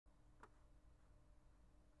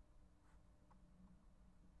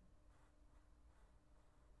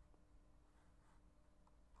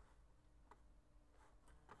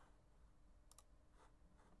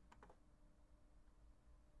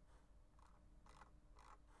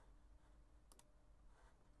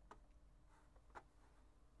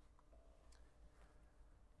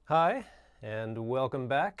Hi, and welcome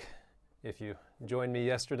back. If you joined me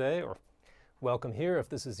yesterday, or welcome here if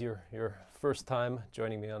this is your first time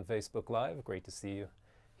joining me on Facebook Live. Great to see you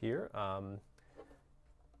here. All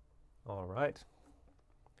right.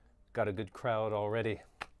 Got a good crowd already.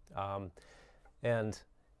 And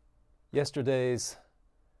yesterday's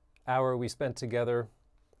hour we spent together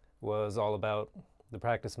was all about the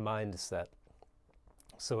practice mindset.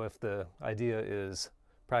 So if the idea is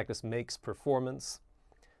practice makes performance,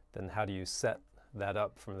 then how do you set that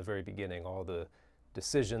up from the very beginning? All the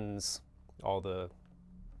decisions, all the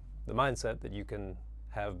mindset that you can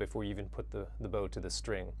have before you even put the bow to the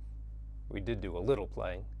string. We did do a little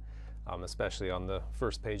playing, especially on the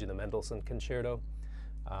first page of the Mendelssohn Concerto,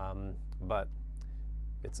 but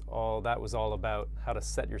that was all about how to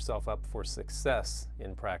set yourself up for success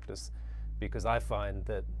in practice, because I find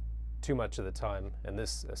that too much of the time, and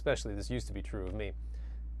this used to be true of me,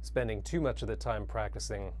 spending too much of the time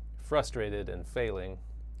practicing frustrated and failing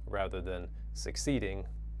rather than succeeding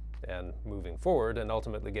and moving forward and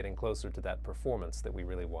ultimately getting closer to that performance that we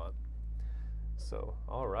really want. So,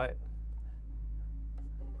 all right.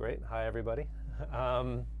 Great. Hi, everybody.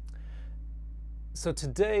 So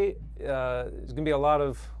today there's going to be a lot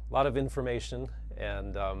of information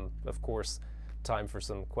and, of course, time for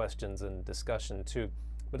some questions and discussion too.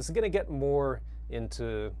 But it's going to get more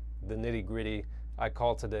into the nitty-gritty. I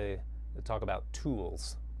call today to talk about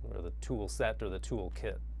tools, or the tool set or the tool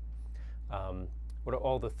kit. What are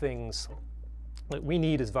all the things that we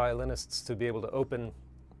need as violinists to be able to open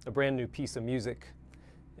a brand new piece of music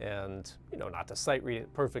and, not to sight read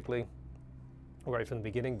it perfectly right from the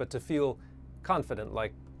beginning, but to feel confident,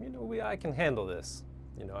 like, I can handle this.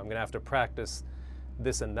 I'm going to have to practice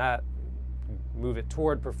this and that, move it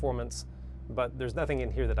toward performance, but there's nothing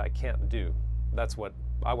in here that I can't do. That's what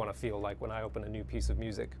I want to feel like when I open a new piece of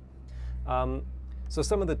music. So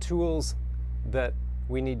some of the tools that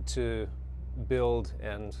we need to build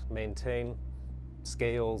and maintain: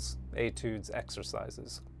 scales, etudes,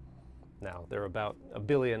 exercises. Now, there are about 1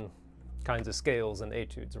 billion kinds of scales and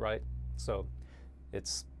etudes, right? So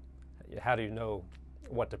it's how do you know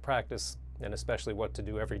what to practice, and especially what to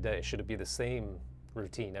do every day? Should it be the same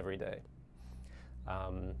routine every day?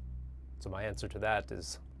 So my answer to that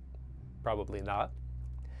is probably not.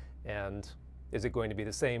 And is it going to be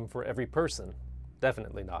the same for every person?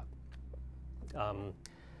 Definitely not.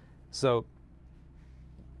 So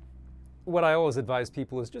what I always advise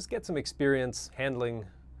people is just get some experience handling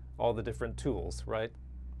all the different tools, right?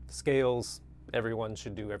 Scales, everyone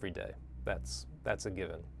should do every day. That's a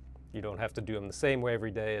given. You don't have to do them the same way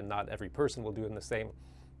every day, and not every person will do them the same.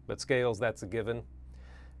 But scales, that's a given.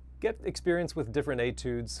 Get experience with different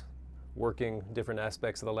etudes, working different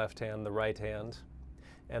aspects of the left hand, the right hand.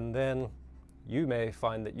 And then you may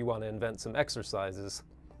find that you want to invent some exercises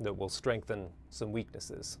that will strengthen some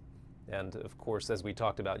weaknesses. And of course, as we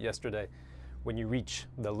talked about yesterday, when you reach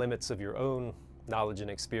the limits of your own knowledge and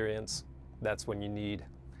experience, that's when you need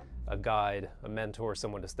a guide, a mentor,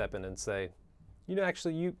 someone to step in and say,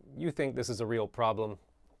 actually, you think this is a real problem.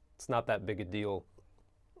 It's not that big a deal.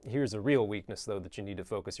 Here's a real weakness, though, that you need to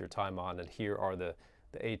focus your time on, and here are the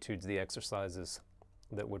etudes, the exercises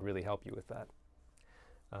that would really help you with that.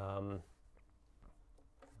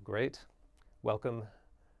 Great. Welcome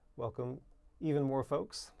even more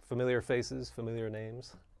folks, familiar faces, familiar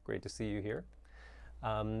names. Great to see you here.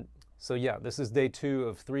 So yeah, this is day 2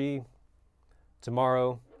 of 3.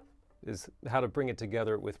 Tomorrow is how to bring it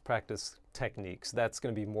together with practice techniques. That's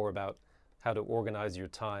going to be more about how to organize your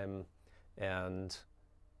time and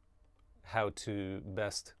how to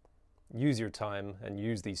best use your time and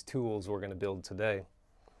use these tools we're going to build today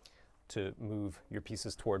to move your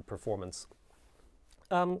pieces toward performance.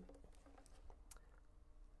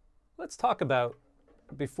 Let's talk about,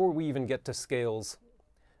 before we even get to scales,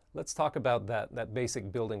 let's talk about that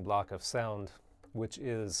basic building block of sound, which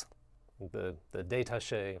is the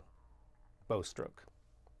détaché bow stroke.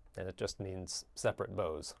 And it just means separate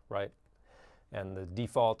bows, right? And the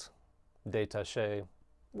default détaché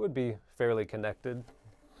would be fairly connected.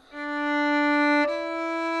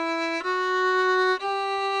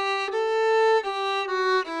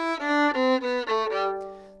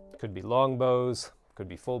 Could be long bows, could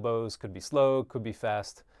be full bows, could be slow, could be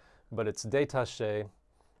fast, but it's détaché.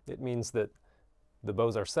 It means that the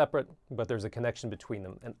bows are separate, but there's a connection between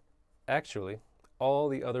them. And actually, all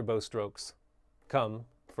the other bow strokes come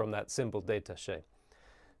from that simple détaché.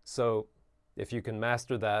 So if you can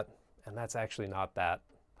master that, and that's actually not that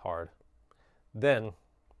hard, then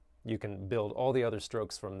you can build all the other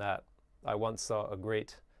strokes from that. I once saw a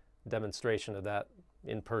great demonstration of that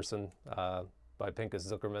in person by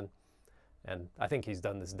Pinchas Zuckerman, And I think he's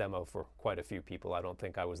done this demo for quite a few people. I don't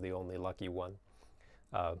think I was the only lucky one.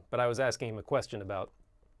 But I was asking him a question about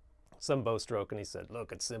some bow stroke, and he said,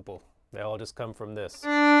 look, it's simple. They all just come from this.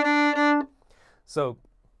 So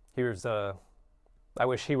here's, I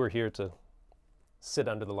wish he were here to sit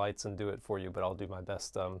under the lights and do it for you, but I'll do my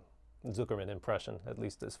best Zuckerman impression, at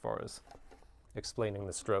least as far as explaining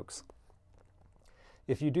the strokes.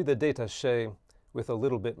 If you do the détaché with a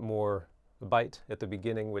little bit more bite at the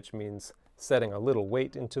beginning, which means setting a little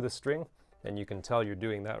weight into the string, and you can tell you're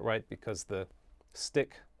doing that right because the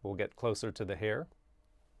stick will get closer to the hair.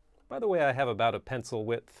 By the way, I have about a pencil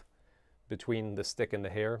width between the stick and the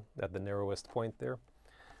hair at the narrowest point there.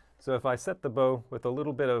 So if I set the bow with a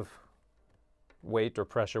little bit of weight or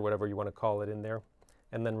pressure, whatever you want to call it, in there,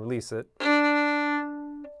 and then release it,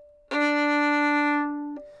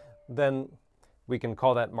 then we can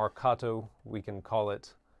call that marcato, we can call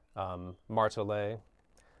it martelé,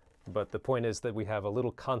 but the point is that we have a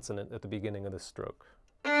little consonant at the beginning of the stroke.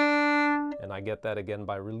 And I get that again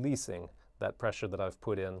by releasing that pressure that I've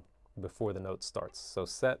put in before the note starts. So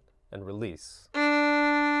set and release.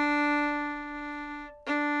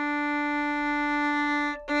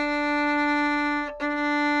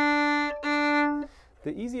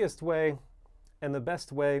 The easiest way and the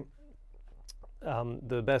best way,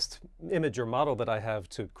 the best image or model that I have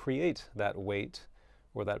to create that weight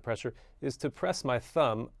or that pressure is to press my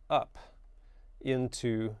thumb up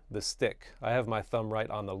into the stick. I have my thumb right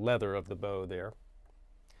on the leather of the bow there,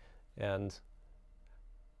 and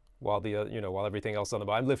while the while everything else on the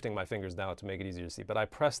bow, I'm lifting my fingers now to make it easier to see, but I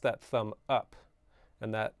press that thumb up,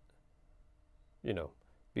 and that,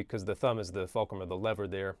 because the thumb is the fulcrum of the lever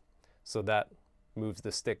there, so that moves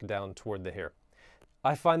the stick down toward the hair.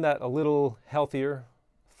 I find that a little healthier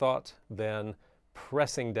thought than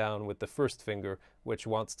pressing down with the first finger, which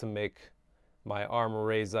wants to make my arm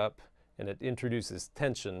raise up, and it introduces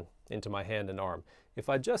tension into my hand and arm. If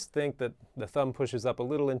I just think that the thumb pushes up a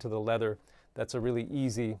little into the leather, that's a really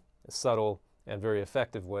easy, subtle, and very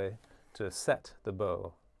effective way to set the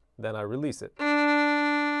bow. Then I release it.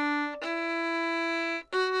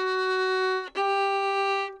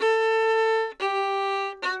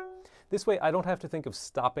 This way I don't have to think of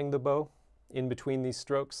stopping the bow in between these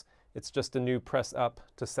strokes. It's just a new press up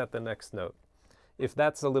to set the next note. If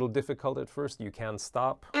that's a little difficult at first, you can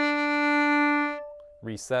stop,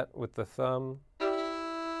 reset with the thumb,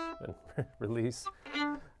 and release.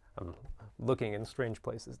 I'm looking in strange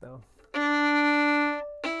places now.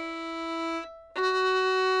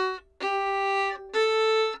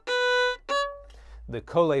 The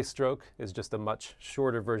collé stroke is just a much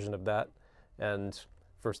shorter version of that, and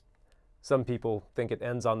some people think it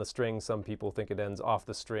ends on the string, some people think it ends off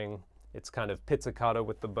the string. It's kind of pizzicato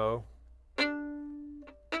with the bow.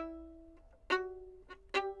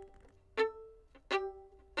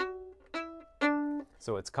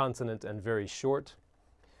 So it's consonant and very short.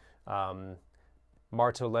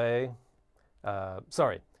 Martelé,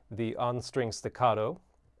 the on-string staccato,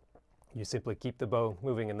 you simply keep the bow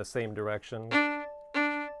moving in the same direction.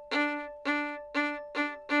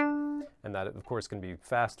 And that, of course, can be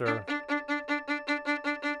faster.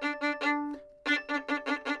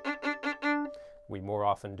 We more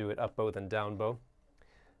often do it up bow than down bow.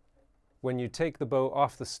 When you take the bow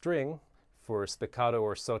off the string for spiccato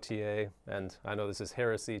or sautillé, and I know this is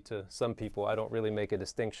heresy to some people, I don't really make a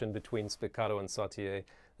distinction between spiccato and sautillé.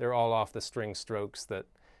 They're all off the string strokes that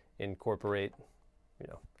incorporate,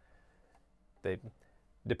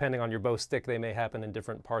 depending on your bow stick, they may happen in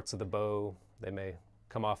different parts of the bow. They may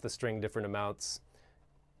come off the string different amounts.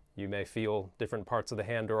 You may feel different parts of the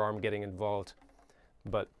hand or arm getting involved,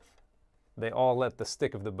 but they all let the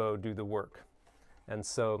stick of the bow do the work. And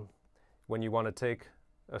so when you want to take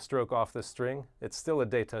a stroke off the string, it's still a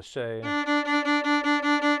détaché.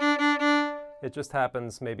 It just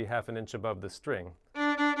happens maybe half an inch above the string.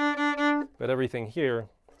 But everything here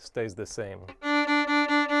stays the same.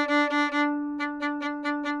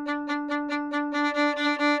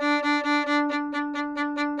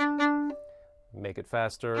 Make it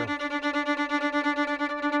faster.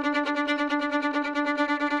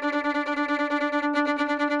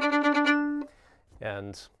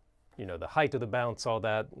 And the height of the bounce, all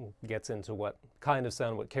that gets into what kind of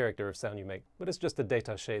sound, what character of sound you make. But it's just a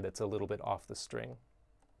détaché that's a little bit off the string.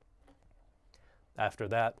 After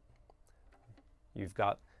that, you've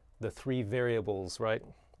got the three variables, right,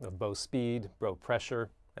 of bow speed, bow pressure,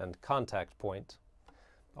 and contact point,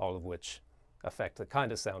 all of which affect the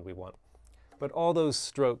kind of sound we want. But all those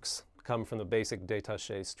strokes come from the basic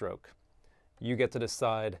détaché stroke. You get to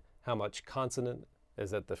decide how much consonant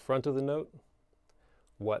is at the front of the note,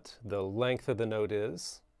 what the length of the note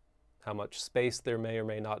is, how much space there may or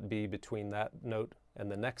may not be between that note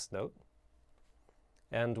and the next note,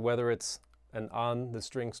 and whether it's an on the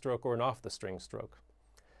string stroke or an off the string stroke.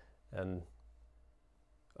 And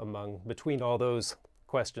between all those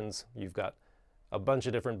questions, you've got a bunch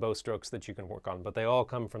of different bow strokes that you can work on, but they all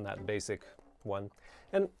come from that basic one.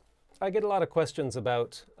 And I get a lot of questions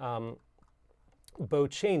about bow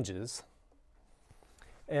changes.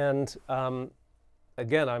 And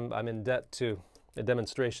again, I'm in debt to a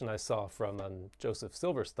demonstration I saw from Joseph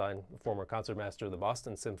Silverstein, former concertmaster of the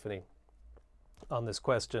Boston Symphony, on this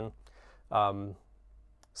question.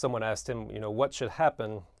 Someone asked him, what should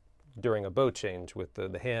happen during a bow change with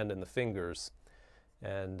the hand and the fingers?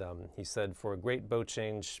 And he said, for a great bow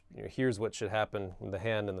change, here's what should happen in the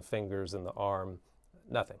hand and the fingers and the arm: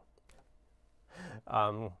 nothing.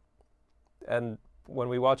 And when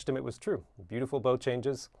we watched him, it was true. Beautiful bow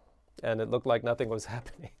changes, and it looked like nothing was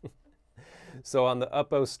happening. So on the up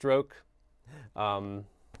bow stroke,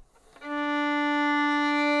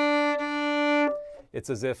 it's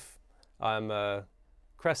as if I'm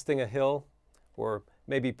cresting a hill, or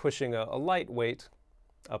maybe pushing a light weight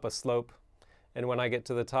up a slope. And when I get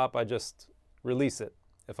to the top, I just release it.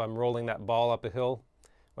 If I'm rolling that ball up a hill,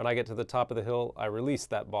 when I get to the top of the hill, I release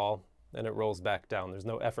that ball and it rolls back down. There's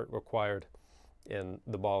no effort required in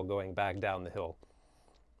the ball going back down the hill.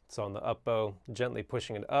 So on the up bow, gently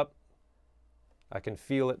pushing it up, I can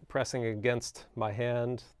feel it pressing against my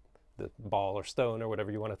hand, the ball or stone or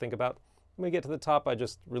whatever you want to think about. When we get to the top, I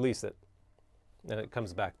just release it and it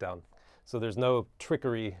comes back down. So there's no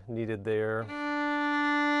trickery needed there.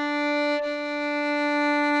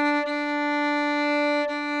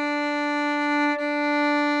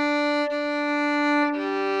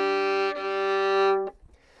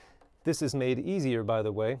 This is made easier, by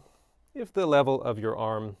the way, if the level of your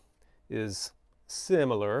arm is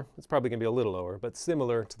similar. It's probably going to be a little lower, but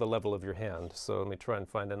similar to the level of your hand. So let me try and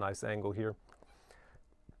find a nice angle here.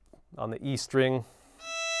 On the E string,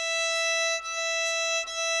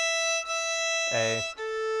 A.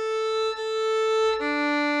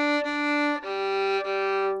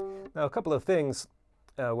 Now a couple of things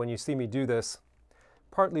when you see me do this.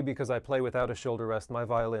 Partly because I play without a shoulder rest, my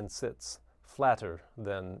violin sits flatter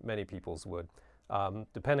than many people's would.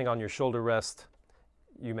 Depending on your shoulder rest,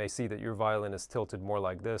 you may see that your violin is tilted more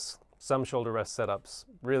like this. Some shoulder rest setups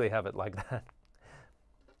really have it like that.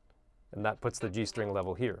 And that puts the G string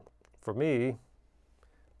level here. For me,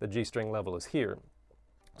 the G string level is here.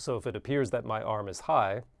 So if it appears that my arm is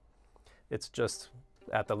high, it's just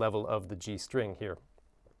at the level of the G string here.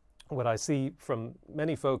 What I see from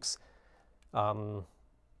many folks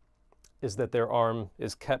is that their arm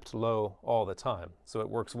is kept low all the time. So it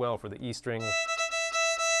works well for the E string,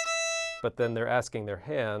 but then they're asking their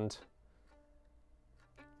hand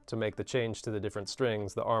to make the change to the different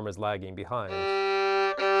strings. The arm is lagging behind.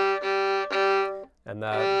 And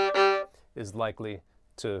that is likely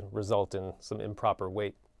to result in some improper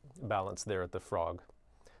weight balance there at the frog.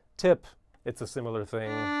 Tip, it's a similar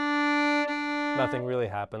thing. Nothing really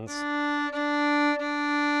happens.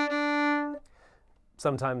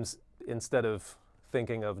 Sometimes instead of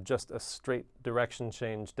thinking of just a straight direction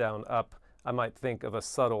change down up, I might think of a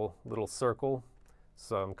subtle little circle.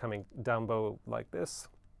 So I'm coming down bow like this,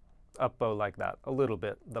 up bow like that, a little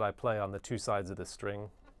bit, that I play on the two sides of the string.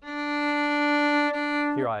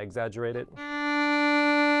 Here I exaggerate it.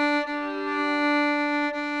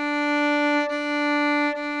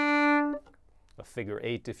 A figure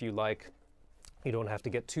 8 if you like. You don't have to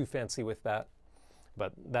get too fancy with that,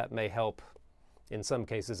 but that may help in some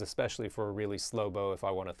cases, especially for a really slow bow if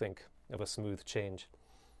I want to think of a smooth change.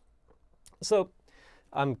 So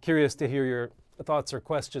I'm curious to hear your thoughts or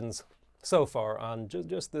questions so far on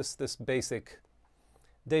just this basic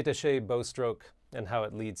détaché bow stroke and how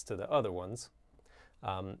it leads to the other ones.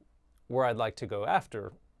 Where I'd like to go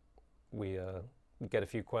after we get a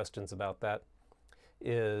few questions about that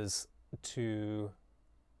is to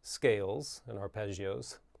scales and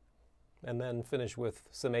arpeggios, and then finish with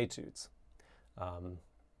some etudes. I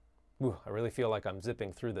really feel like I'm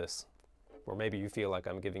zipping through this, or maybe you feel like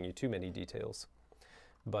I'm giving you too many details.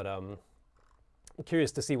 But I'm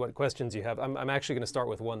curious to see what questions you have. I'm actually going to start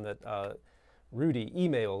with one that Rudy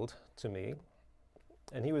emailed to me,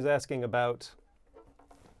 and he was asking about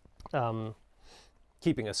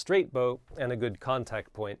keeping a straight bow and a good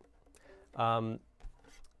contact point. The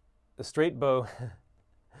straight bow,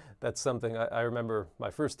 that's something I remember my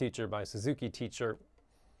first teacher, my Suzuki teacher,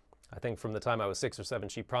 I think from the time I was 6 or 7,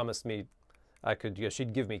 she promised me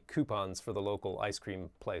she'd give me coupons for the local ice cream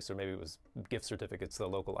place, or maybe it was gift certificates to the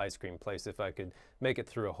local ice cream place if I could make it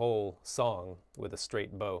through a whole song with a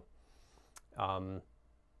straight bow.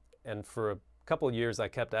 And for a couple of years I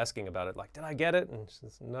kept asking about it, like, did I get it? And she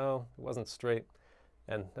says, no, it wasn't straight.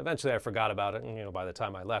 And eventually I forgot about it, and you know, by the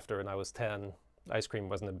time I left her and I was 10, ice cream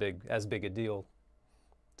wasn't as big a deal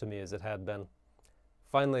to me as it had been.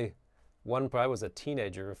 Finally, I was a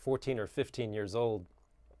teenager, 14 or 15 years old,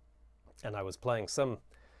 and I was playing some,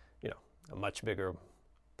 you know, a much bigger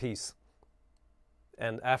piece.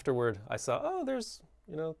 And afterward I saw, oh, there's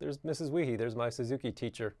Mrs. Weehee, there's my Suzuki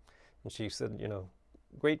teacher. And she said, you know,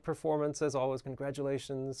 great performance as always,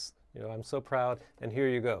 congratulations, you know, I'm so proud, and here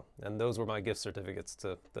you go. And those were my gift certificates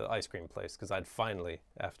to the ice cream place, because I'd finally,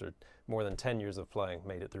 after more than 10 years of playing,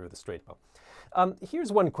 made it through the straight bow.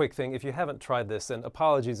 Here's one quick thing, if you haven't tried this, and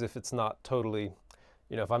apologies if it's not totally,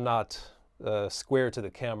 you know, if I'm not square to the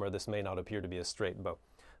camera, this may not appear to be a straight bow.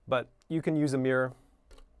 But you can use a mirror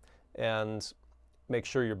and make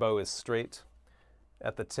sure your bow is straight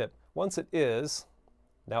at the tip. Once it is,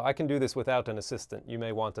 now I can do this without an assistant. You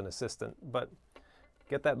may want an assistant, but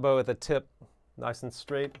get that bow at the tip nice and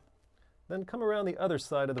straight. Then come around the other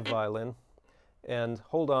side of the violin and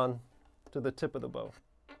hold on to the tip of the bow.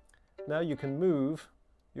 Now you can move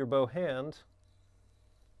your bow hand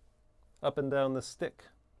up and down the stick.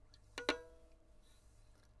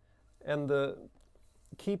 And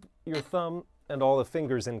keep your thumb and all the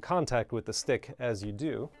fingers in contact with the stick as you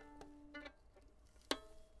do.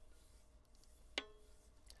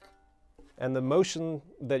 And the motion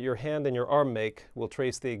that your hand and your arm make will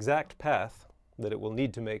trace the exact path that it will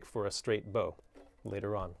need to make for a straight bow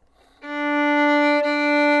later on.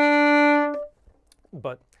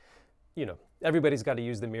 But, you know, everybody's got to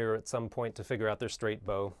use the mirror at some point to figure out their straight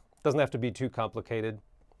bow. Doesn't have to be too complicated.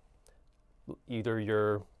 Either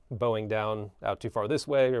you're bowing down out too far this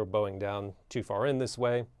way or bowing down too far in this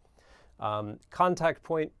way. Contact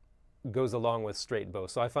point goes along with straight bow,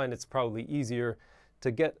 so I find it's probably easier to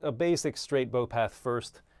get a basic straight bow path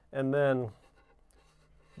first and then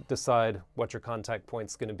decide what your contact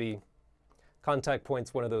point's going to be. Contact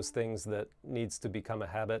point's one of those things that needs to become a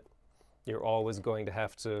habit. You're always going to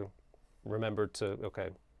have to remember to, okay,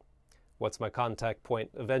 what's my contact point?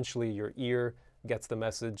 Eventually your ear gets the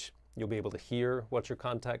message. You'll be able to hear what your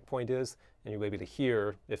contact point is, and you'll be able to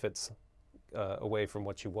hear if it's away from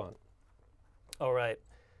what you want. All right.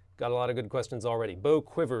 Got a lot of good questions already. Bow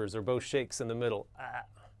quivers or bow shakes in the middle.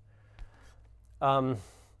 I've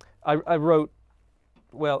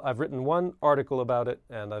written one article about it,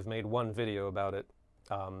 and I've made one video about it.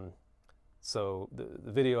 So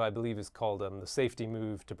the video, I believe, is called The Safety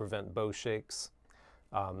Move to Prevent Bow Shakes.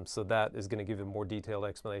 So that is going to give a more detailed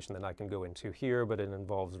explanation than I can go into here, but it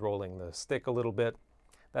involves rolling the stick a little bit.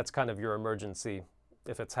 That's kind of your emergency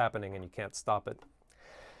if it's happening and you can't stop it.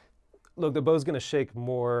 Look, the bow's going to shake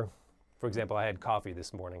more. For example, I had coffee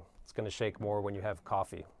this morning. It's going to shake more when you have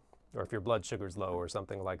coffee, or if your blood sugar's low or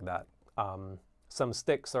something like that. Some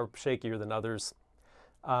sticks are shakier than others.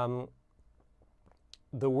 The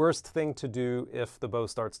worst thing to do if the bow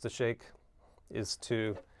starts to shake is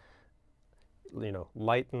to, you know,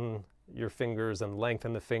 lighten your fingers and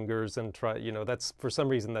lengthen the fingers and try, you know, that's, for some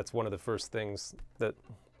reason, that's one of the first things that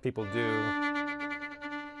people do.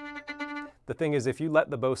 The thing is, if you let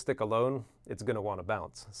the bow stick alone, it's going to want to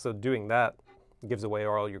bounce. So doing that gives away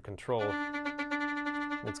all your control.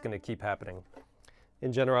 It's going to keep happening.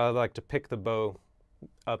 In general, I like to pick the bow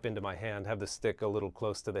up into my hand, have the stick a little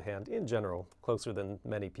close to the hand, in general, closer than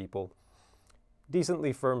many people.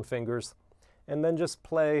 Decently firm fingers, and then just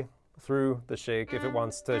play through the shake. If it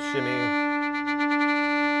wants to shimmy,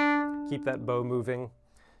 keep that bow moving.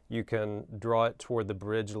 You can draw it toward the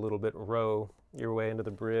bridge a little bit, row your way into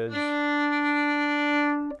the bridge.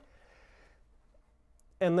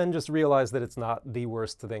 And then just realize that it's not the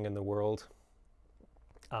worst thing in the world.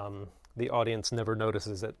 The audience never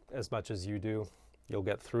notices it as much as you do. You'll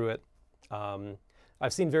get through it.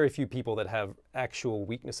 I've seen very few people that have actual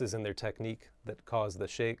weaknesses in their technique that cause the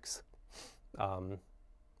shakes.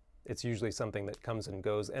 It's usually something that comes and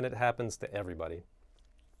goes, and it happens to everybody.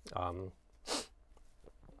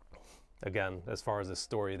 Again, as far as this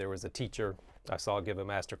story, there was a teacher I saw give a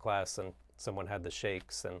master class, and someone had the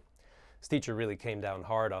shakes, and this teacher really came down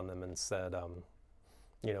hard on them and said,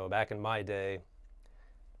 you know, back in my day,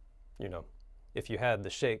 you know, if you had the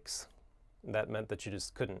shakes, that meant that you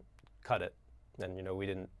just couldn't cut it. And, you know, we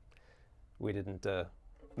didn't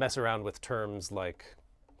mess around with terms like,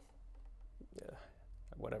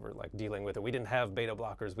 whatever, like dealing with it. We didn't have beta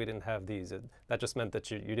blockers. We didn't have these. That just meant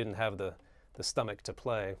that you didn't have the stomach to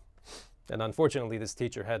play. And unfortunately, this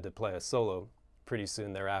teacher had to play a solo pretty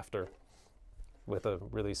soon thereafter with a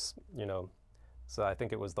really, you know, so I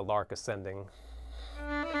think it was the Lark Ascending,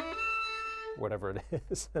 whatever it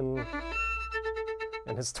is. And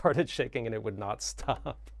and it started shaking and it would not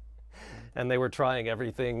stop. And they were trying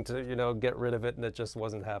everything to, get rid of it, and it just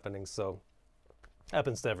wasn't happening. So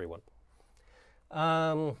happens to everyone.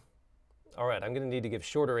 All right, I'm going to need to give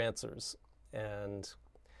shorter answers. And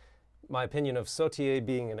my opinion of sautiller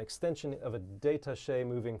being an extension of a détaché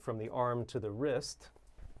moving from the arm to the wrist.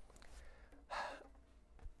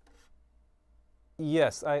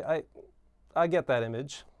 Yes, I get that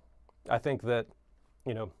image. I think that,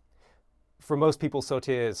 for most people,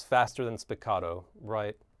 sautiller is faster than spiccato,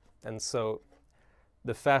 right? And so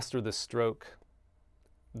the faster the stroke,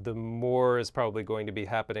 the more is probably going to be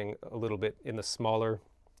happening a little bit in the smaller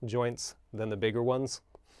joints than the bigger ones.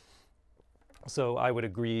 So I would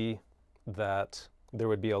agree that there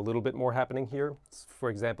would be a little bit more happening here. For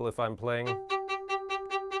example, if I'm playing,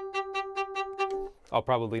 I'll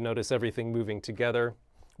probably notice everything moving together.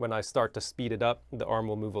 When I start to speed it up, the arm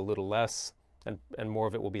will move a little less, and more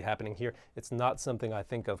of it will be happening here. It's not something I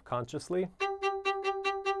think of consciously.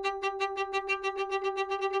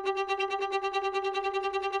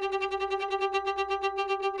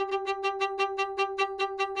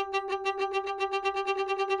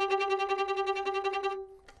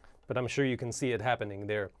 But I'm sure you can see it happening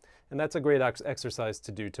there. And that's a great exercise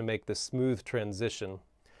to do to make the smooth transition.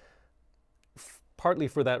 Partly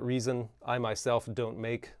for that reason, I myself don't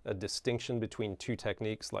make a distinction between two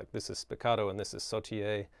techniques, like this is spiccato and this is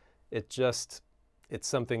sautiller. It's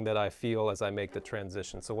something that I feel as I make the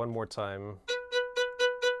transition. So one more time.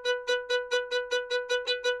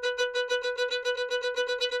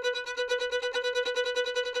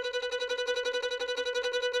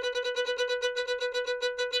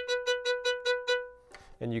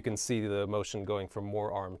 And you can see the motion going from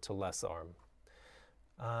more arm to less arm.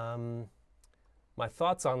 My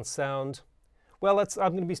thoughts on sound. Well,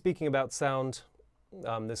 I'm going to be speaking about sound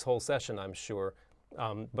this whole session, I'm sure.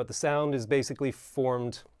 But the sound is basically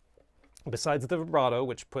formed, besides the vibrato,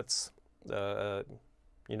 which puts your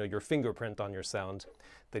fingerprint on your sound.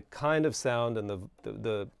 The kind of sound and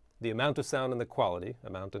the amount of sound and the quality,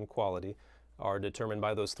 amount and quality, are determined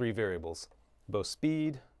by those three variables: bow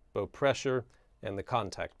speed, bow pressure, and the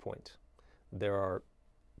contact point. There are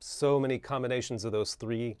so many combinations of those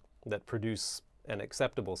three that produce an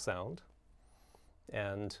acceptable sound,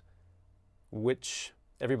 and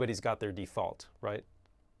everybody's got their default, right?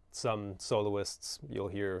 Some soloists, you'll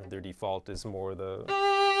hear their default is more the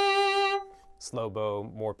slow bow,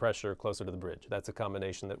 more pressure, closer to the bridge. That's a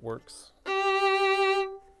combination that works.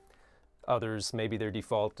 Others, maybe their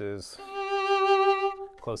default is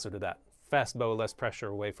closer to that. Fast bow, less pressure,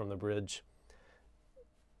 away from the bridge.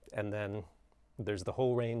 And then there's the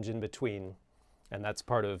whole range in between. And that's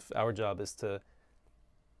part of our job, is to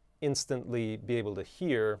instantly be able to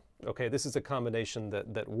hear, okay, this is a combination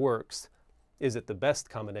that works. Is it the best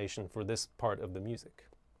combination for this part of the music?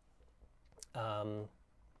 So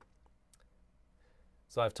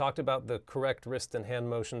I've talked about the correct wrist and hand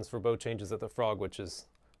motions for bow changes at the frog, which is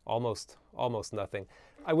almost nothing.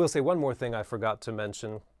 I will say one more thing I forgot to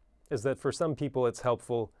mention, is that for some people it's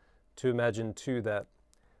helpful to imagine too that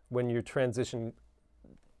when you transition,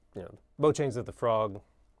 bow changes at the frog,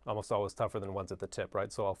 almost always tougher than ones at the tip,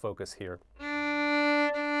 right? So I'll focus here.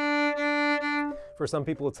 For some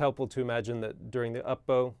people, it's helpful to imagine that during the up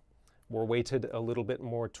bow, we're weighted a little bit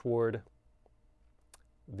more toward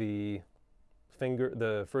the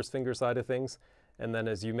first finger side of things. And then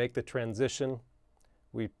as you make the transition,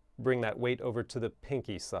 we bring that weight over to the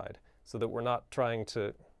pinky side, so that we're not trying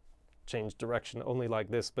to change direction only like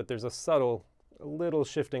this, but there's a little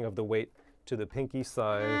shifting of the weight to the pinky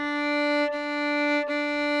side.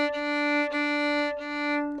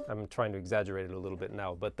 I'm trying to exaggerate it a little bit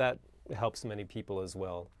now, but that helps many people as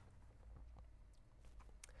well.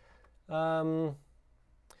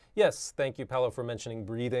 Yes, thank you, Paolo, for mentioning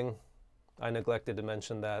breathing. I neglected to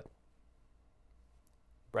mention that.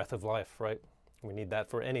 Breath of life, right? We need that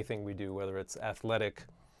for anything we do, whether it's athletic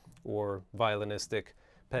or violinistic.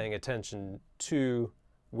 Paying attention to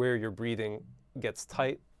where your breathing gets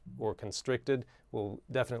tight or constricted will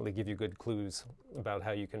definitely give you good clues about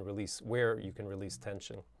how you can where you can release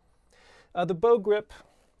tension. The bow grip,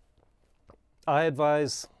 I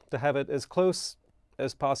advise to have it as close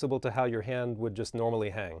as possible to how your hand would just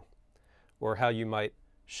normally hang, or how you might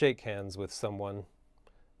shake hands with someone.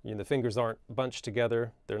 The fingers aren't bunched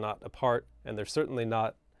together, they're not apart, and they're certainly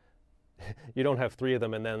not, you don't have three of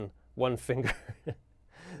them and then one finger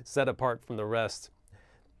set apart from the rest.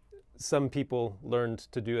 Some people learned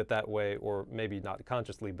to do it that way, or maybe not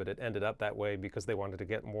consciously, but it ended up that way because they wanted to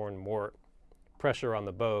get more and more pressure on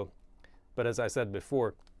the bow. But as I said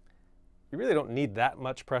before, you really don't need that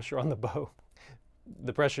much pressure on the bow.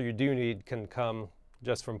 The pressure you do need can come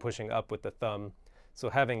just from pushing up with the thumb. So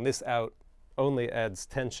having this out only adds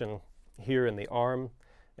tension here in the arm,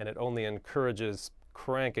 and it only encourages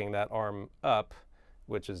cranking that arm up,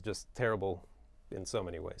 which is just terrible in so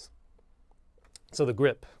many ways. So the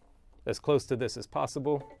grip, as close to this as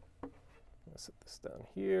possible. I'll set this down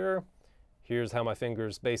here. Here's how my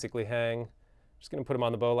fingers basically hang. Just going to put them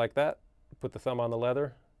on the bow like that, put the thumb on the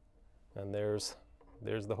leather, and there's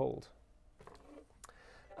the hold.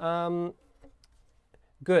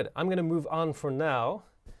 Good. I'm going to move on for now,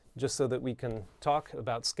 just so that we can talk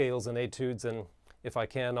about scales and etudes, and if I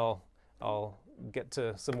can, I'll get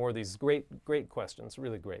to some more of these great questions.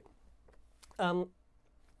 Really great.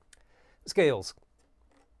 Scales,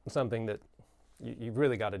 something that you've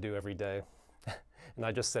really got to do every day. And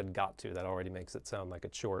I just said got to. That already makes it sound like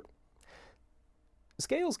it's short.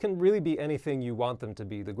 Scales can really be anything you want them to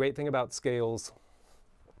be. The great thing about scales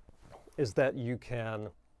is that you can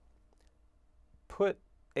put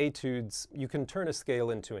etudes, you can turn a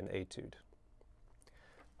scale into an etude,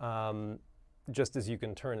 just as you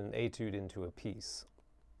can turn an etude into a piece.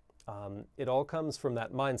 It all comes from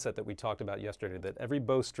that mindset that we talked about yesterday, that every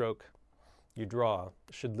bow stroke you draw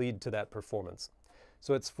should lead to that performance.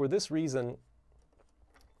 So it's for this reason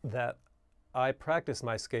that I practice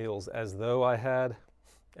my scales as though I had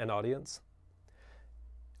an audience.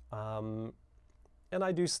 And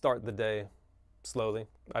I do start the day slowly.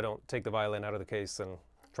 I don't take the violin out of the case and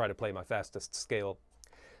try to play my fastest scale.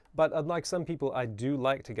 But unlike some people, I do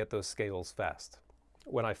like to get those scales fast.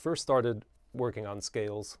 When I first started working on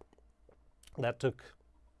scales, that took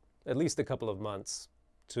at least a couple of months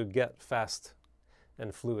to get fast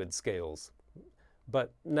and fluid scales.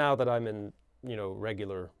 But now that I'm in,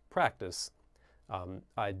 regular practice,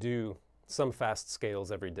 I do some fast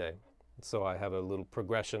scales every day. So I have a little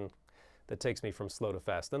progression that takes me from slow to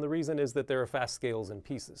fast. And the reason is that there are fast scales in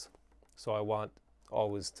pieces. So I want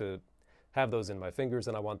always to have those in my fingers,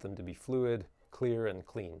 and I want them to be fluid, clear, and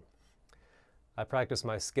clean. I practice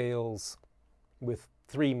my scales with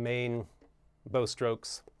 3 main bow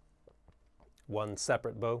strokes, 1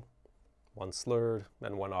 separate bow, 1 slurred,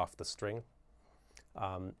 and 1 off the string.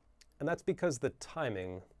 And that's because the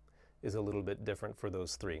timing is a little bit different for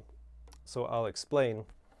those 3. So I'll explain.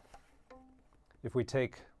 If we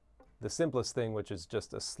take the simplest thing, which is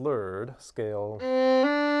just a slurred scale,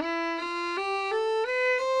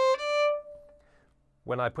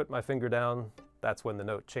 when I put my finger down, that's when the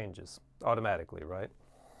note changes automatically, right?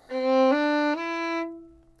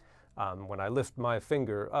 When I lift my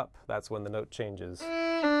finger up, that's when the note changes.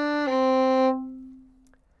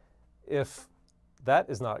 If that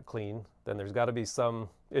is not clean, then there's got to be some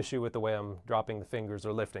issue with the way I'm dropping the fingers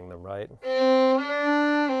or lifting them, right?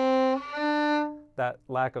 That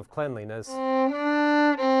lack of cleanliness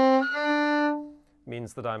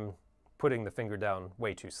means that I'm putting the finger down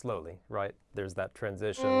way too slowly, right? There's that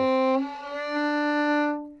transition.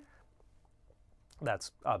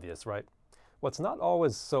 That's obvious, right? What's not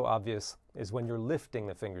always so obvious is when you're lifting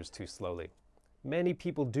the fingers too slowly. Many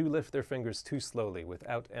people do lift their fingers too slowly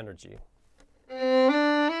without energy.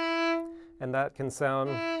 And that can sound,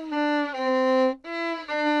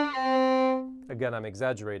 again, I'm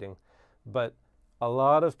exaggerating, but a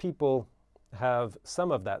lot of people have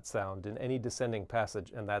some of that sound in any descending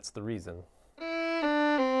passage, and that's the reason.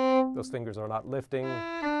 Those fingers are not lifting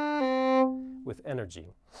with energy.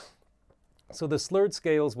 So the slurred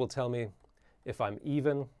scales will tell me if I'm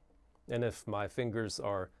even and if my fingers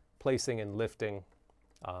are placing and lifting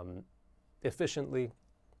efficiently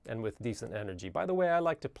and with decent energy. By the way, I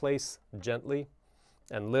like to place gently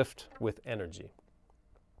and lift with energy.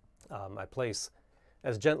 I place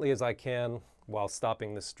as gently as I can while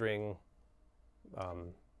stopping the string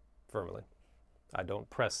firmly. I don't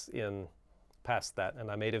press in past that,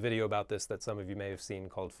 and I made a video about this that some of you may have seen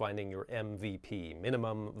called Finding Your MVP,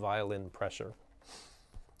 Minimum Violin Pressure.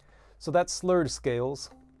 So that's slurred scales,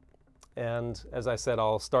 and as I said,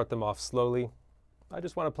 I'll start them off slowly. I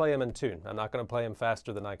just want to play them in tune. I'm not going to play them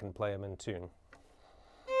faster than I can play them in tune.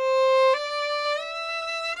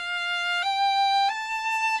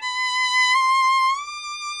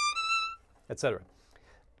 Etc.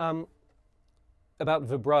 About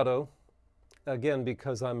vibrato, again,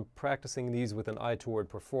 because I'm practicing these with an eye toward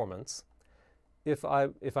performance, if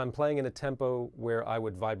I'm playing in a tempo where I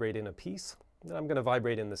would vibrate in a piece, then I'm going to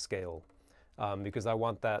vibrate in the scale because I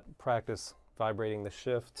want that practice vibrating the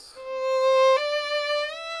shifts.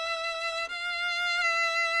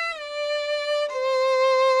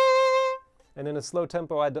 And in a slow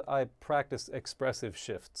tempo, I practice expressive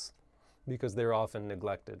shifts because they're often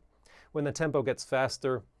neglected. When the tempo gets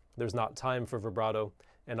faster, there's not time for vibrato,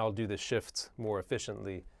 and I'll do the shifts more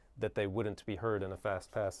efficiently that they wouldn't be heard in a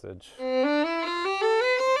fast passage.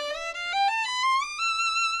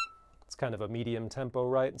 It's kind of a medium tempo,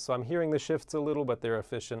 right? So I'm hearing the shifts a little, but they're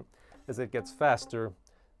efficient. As it gets faster,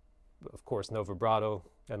 of course, no vibrato,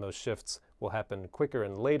 and those shifts will happen quicker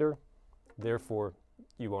and later. Therefore,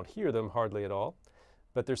 you won't hear them hardly at all,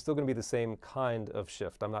 but they're still going to be the same kind of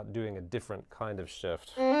shift. I'm not doing a different kind of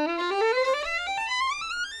shift.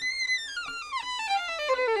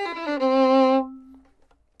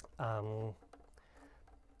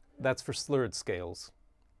 That's for slurred scales.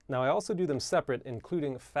 Now I also do them separate,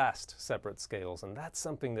 including fast separate scales, and that's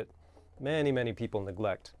something that many, many people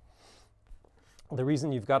neglect. The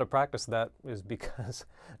reason you've got to practice that is because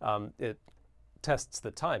it tests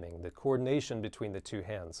the timing, the coordination between the two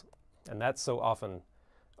hands, and that's so often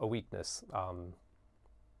a weakness.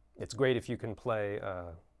 It's great if you can play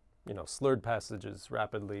you know, slurred passages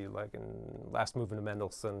rapidly, like in Last Movement of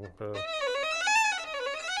Mendelssohn.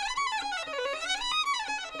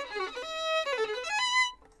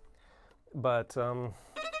 But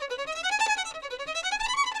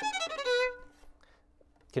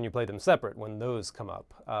can you play them separate when those come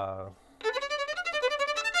up?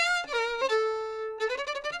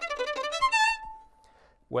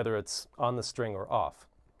 Whether it's on the string or off.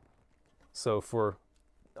 So for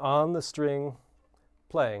on the string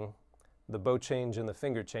playing, the bow change and the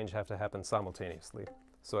finger change have to happen simultaneously.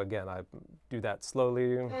 So again, I do that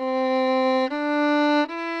slowly or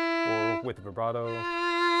with vibrato.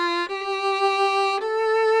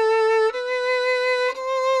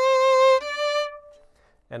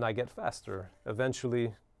 And I get faster,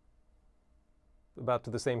 eventually about to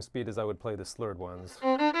the same speed as I would play the slurred ones.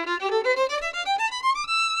 And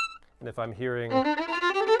if I'm hearing, I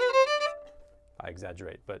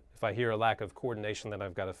exaggerate, but if I hear a lack of coordination, then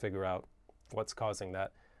I've got to figure out what's causing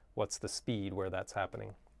that, what's the speed where that's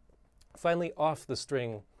happening. Finally, off the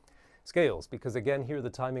string scales, because again here the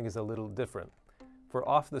timing is a little different. For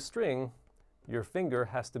off the string, your finger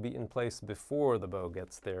has to be in place before the bow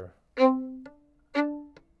gets there,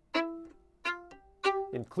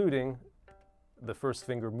 including the first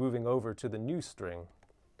finger moving over to the new string.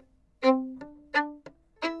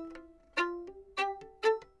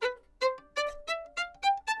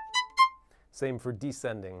 Same for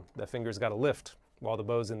descending. The finger's got to lift while the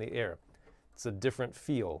bow's in the air. It's a different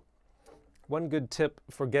feel. One good tip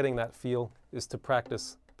for getting that feel is to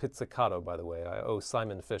practice pizzicato, by the way. I owe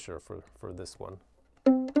Simon Fisher for this one.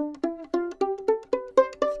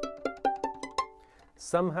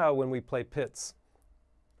 Somehow when we play pizz,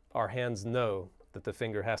 our hands know that the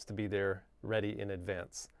finger has to be there ready in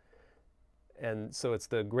advance. And so it's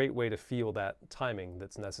the great way to feel that timing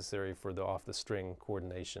that's necessary for the off the string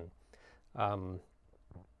coordination.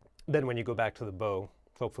 Then when you go back to the bow,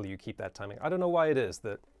 hopefully you keep that timing. I don't know why it is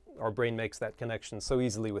that our brain makes that connection so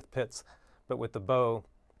easily with pizz, but with the bow,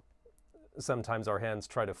 sometimes our hands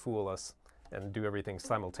try to fool us and do everything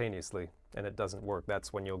simultaneously, and it doesn't work.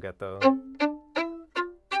 That's when you'll get the...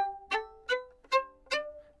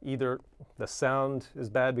 Either the sound is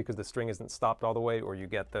bad because the string isn't stopped all the way, or you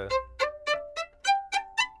get the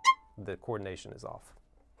coordination is off.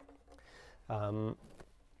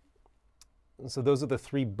 So those are the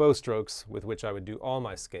three bow strokes with which I would do all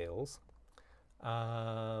my scales.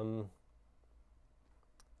 Let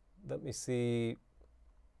me see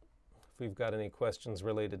if we've got any questions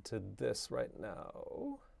related to this right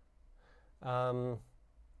now.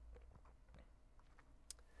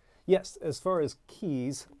 Yes, as far as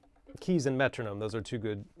keys and metronome, those are two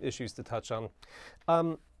good issues to touch on.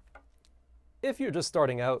 If you're just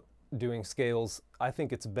starting out doing scales, I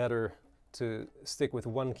think it's better to stick with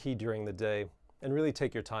one key during the day and really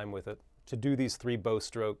take your time with it. To do these three bow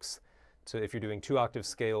strokes, if you're doing 2-octave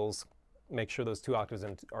scales, make sure those 2 octaves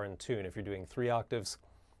are in tune. If you're doing 3 octaves,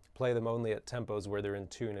 play them only at tempos where they're in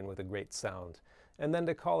tune and with a great sound. And then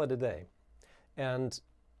to call it a day. And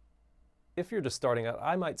if you're just starting out,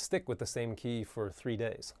 I might stick with the same key for 3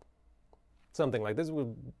 days. Something like this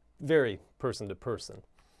would vary person to person.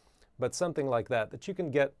 But something like that you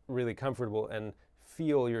can get really comfortable and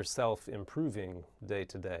feel yourself improving day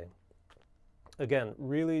to day. Again,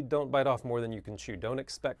 really don't bite off more than you can chew. Don't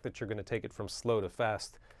expect that you're going to take it from slow to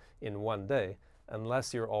fast in one day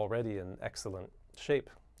unless you're already in excellent shape,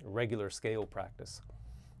 regular scale practice.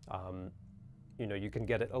 You know, you can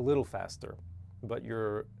get it a little faster, but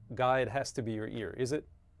your guide has to be your ear. Is it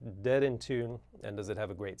dead in tune, and does it have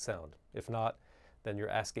a great sound? If not, then you're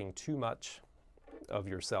asking too much of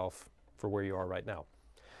yourself for where you are right now.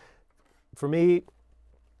 For me,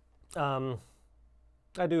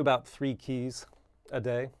 I do about 3 keys a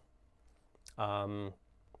day, and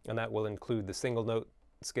that will include the single note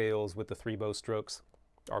scales with the 3 bow strokes,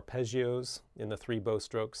 arpeggios in the 3 bow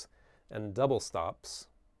strokes, and double stops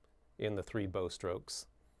in the 3 bow strokes.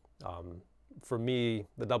 For me,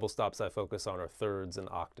 the double stops I focus on are thirds and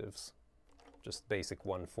octaves, just basic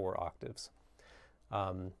 1/4 octaves.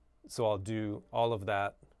 So I'll do all of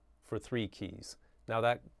that for 3 keys. Now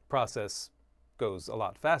that process goes a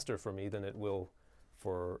lot faster for me than it will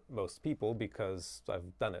for most people because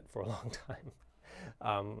I've done it for a long time.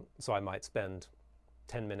 So I might spend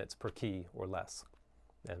 10 minutes per key or less,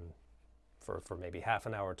 and for maybe half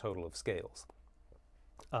an hour total of scales.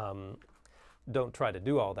 Don't try to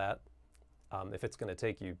do all that if it's going to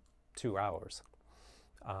take you 2 hours,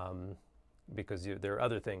 because there are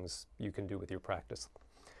other things you can do with your practice.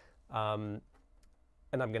 And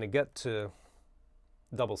I'm going to get to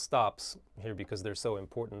double stops here because they're so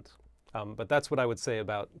important. But that's what I would say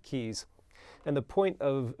about keys. And the point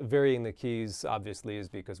of varying the keys, obviously, is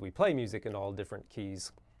because we play music in all different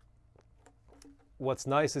keys. What's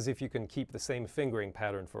nice is if you can keep the same fingering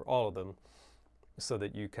pattern for all of them, so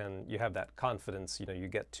that you have that confidence. You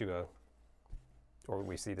get to or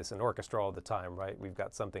we see this in orchestra all the time, right? We've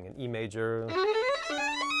got something in E major,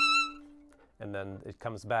 and then it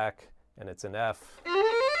comes back and it's in F.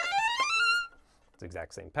 It's the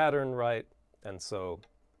exact same pattern, right? And so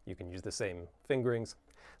you can use the same fingerings.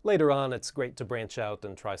 Later on, it's great to branch out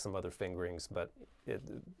and try some other fingerings, but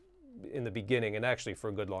in the beginning, and actually for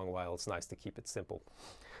a good long while, it's nice to keep it simple.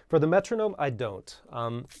 For the metronome, I don't.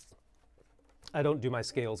 I don't do my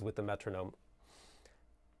scales with the metronome.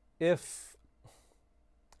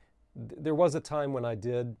 There was a time when I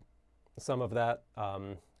did some of that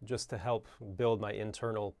just to help build my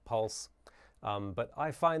internal pulse, but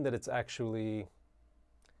I find that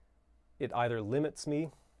it either limits me.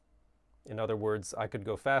 In other words, I could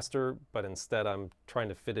go faster, but instead I'm trying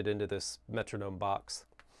to fit it into this metronome box,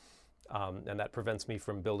 and that prevents me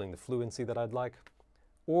from building the fluency that I'd like.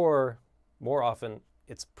 Or, more often,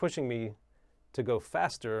 it's pushing me to go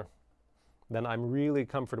faster than I'm really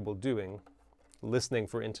comfortable doing, listening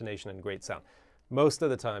for intonation and great sound. Most of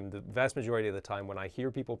the time, the vast majority of the time, when I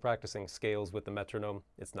hear people practicing scales with the metronome,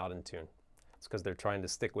 it's not in tune. It's because they're trying to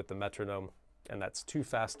stick with the metronome, and that's too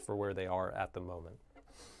fast for where they are at the moment.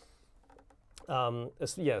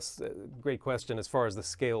 Yes, great question. As far as the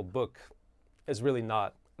scale book is really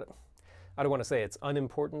not, I don't want to say it's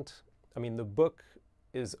unimportant. I mean, the book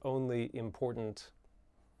is only important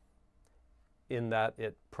in that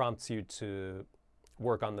it prompts you to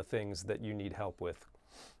work on the things that you need help with.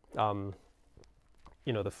 The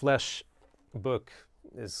Flesch book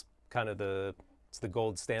is kind of it's the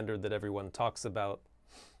gold standard that everyone talks about.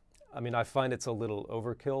 I mean, I find it's a little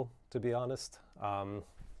overkill, to be honest.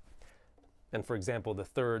 And for example, the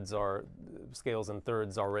scales and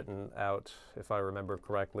thirds are written out, if I remember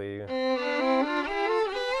correctly.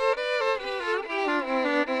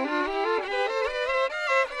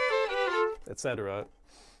 Etc.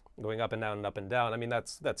 Going up and down and up and down. I mean,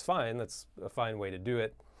 that's fine. That's a fine way to do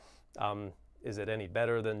it. Is it any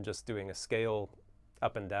better than just doing a scale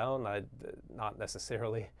up and down? Not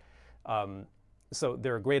necessarily. So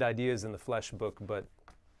there are great ideas in the Flesch book, but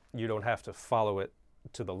you don't have to follow it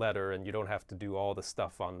to the letter, and you don't have to do all the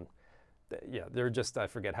stuff on. There are just, I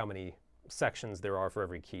forget how many sections there are for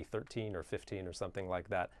every key, 13 or 15 or something like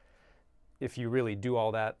that. If you really do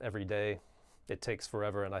all that every day, it takes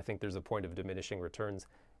forever, and I think there's a point of diminishing returns.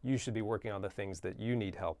 You should be working on the things that you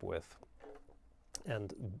need help with.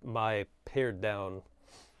 And my pared down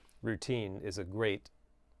routine is a great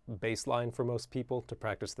baseline for most people to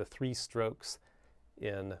practice the 3 strokes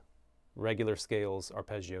in regular scales,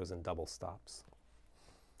 arpeggios, and double stops.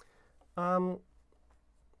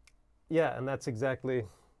 Yeah, and that's exactly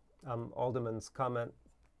Alderman's comment.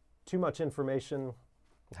 Too much information,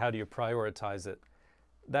 how do you prioritize it?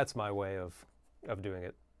 That's my way of doing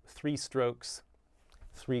it. 3 strokes,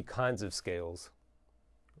 3 kinds of scales,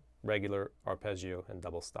 regular, arpeggio, and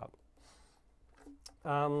double stop.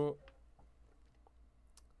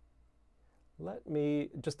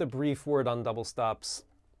 Just a brief word on double stops.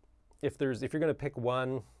 If you're going to pick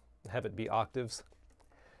one, have it be octaves.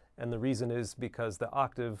 And the reason is because the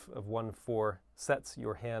octave of 1/4 sets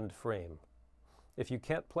your hand frame. If you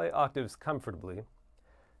can't play octaves comfortably,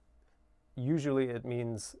 usually it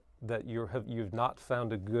means that you've not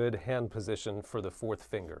found a good hand position for the 4th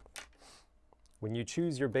finger. When you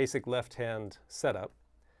choose your basic left hand setup,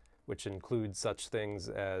 which includes such things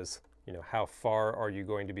as, how far are you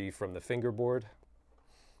going to be from the fingerboard?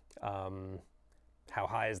 How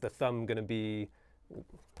high is the thumb going to be?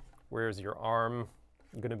 Where's your arm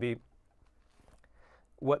going to be?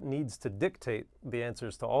 What needs to dictate the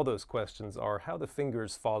answers to all those questions are how the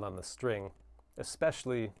fingers fall on the string,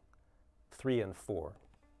 especially 3 and 4.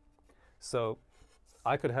 So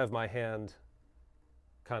I could have my hand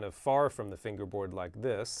kind of far from the fingerboard like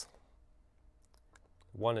this.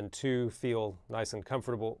 1 and 2 feel nice and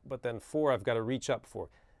comfortable, but then 4 I've got to reach up for.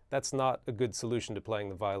 That's not a good solution to playing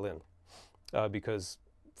the violin because,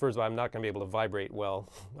 first of all, I'm not going to be able to vibrate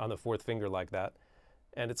well on the 4th finger like that,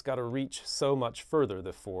 and it's got to reach so much further,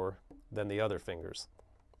 the 4, than the other fingers.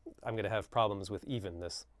 I'm going to have problems with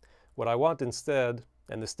evenness. What I want instead,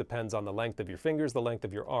 and this depends on the length of your fingers, the length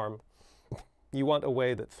of your arm, you want a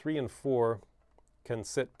way that 3 and 4 can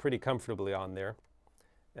sit pretty comfortably on there,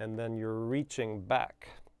 and then you're reaching back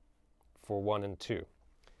for 1 and 2.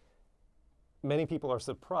 Many people are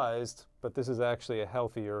surprised, but this is actually a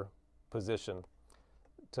healthier position,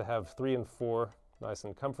 to have 3 and 4 nice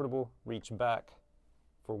and comfortable, reach back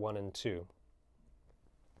for 1 and 2.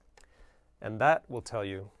 And that will tell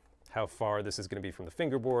you how far this is going to be from the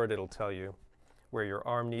fingerboard. It'll tell you where your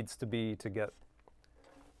arm needs to be to get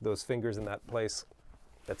those fingers in that place,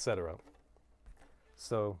 etc.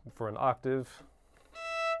 So for an octave,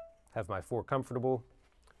 have my 4 comfortable,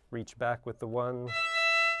 reach back with the 1,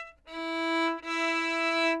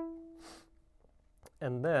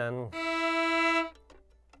 and then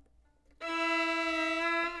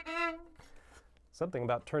something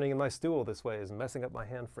about turning in my stool this way is messing up my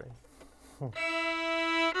hand frame.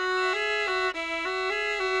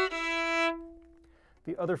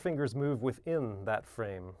 The other fingers move within that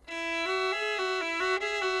frame.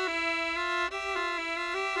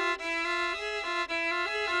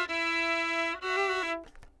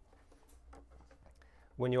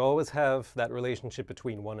 When you always have that relationship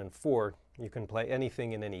between 1 and 4, you can play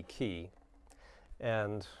anything in any key.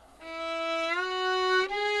 And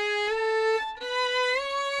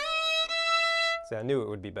see, I knew it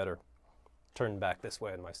would be better turned back this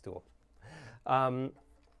way on my stool.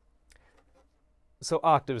 So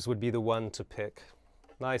octaves would be the one to pick.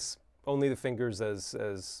 Nice, only the fingers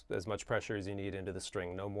as much pressure as you need into the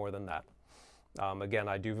string, no more than that. Again,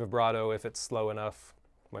 I do vibrato if it's slow enough.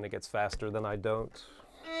 When it gets faster, then I don't.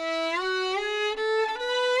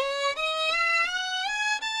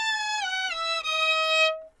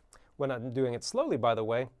 When I'm doing it slowly, by the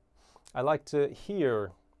way, I like to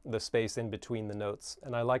hear the space in between the notes,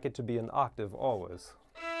 and I like it to be an octave always.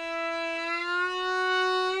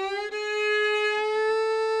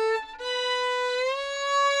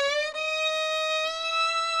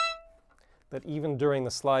 That even during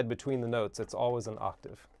the slide between the notes, it's always an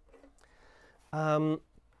octave.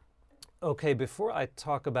 Okay, before I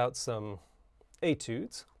talk about some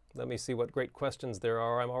etudes, let me see what great questions there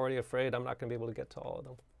are. I'm already afraid I'm not going to be able to get to all of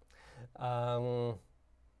them.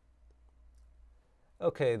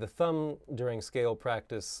 Okay, the thumb during scale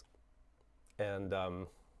practice, and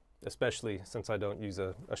especially since I don't use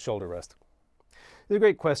a shoulder rest. It's a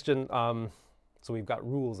great question. So we've got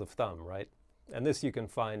rules of thumb, right? And this you can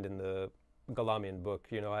find in the Galamian book.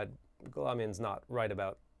 You know, Galamian's not right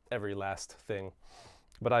about every last thing,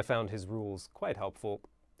 but I found his rules quite helpful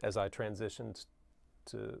as I transitioned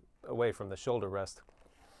away from the shoulder rest.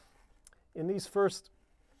 In these first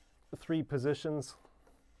 3 positions,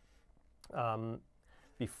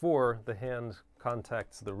 before the hand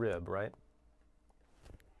contacts the rib, right?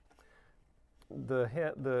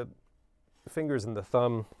 The fingers and the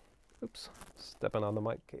thumb, oops, stepping on the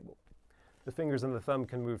mic cable. The fingers and the thumb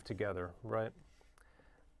can move together, right?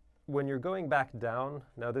 When you're going back down,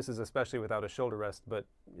 now this is especially without a shoulder rest, but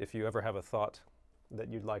if you ever have a thought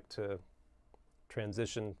that you'd like to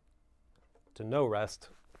transition to no rest,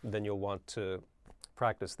 then you'll want to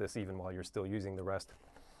practice this even while you're still using the rest.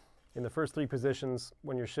 In the first 3 positions,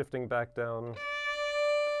 when you're shifting back down,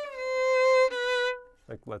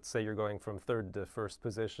 like let's say you're going from 3rd to 1st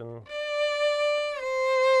position,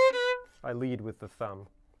 I lead with the thumb.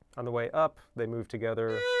 On the way up, they move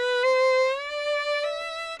together.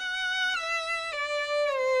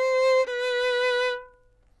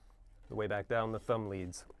 The way back down, the thumb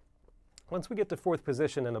leads. Once we get to 4th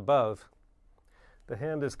position and above, the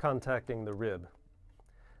hand is contacting the rib.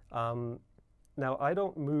 Now, I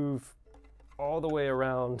don't move all the way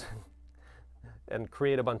around and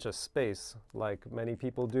create a bunch of space like many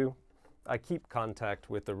people do. I keep contact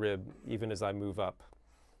with the rib even as I move up.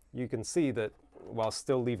 You can see that while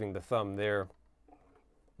still leaving the thumb there,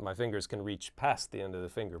 my fingers can reach past the end of the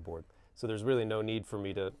fingerboard. So there's really no need for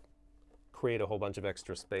me to create a whole bunch of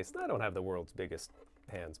extra space. I don't have the world's biggest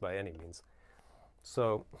hands by any means.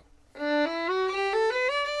 So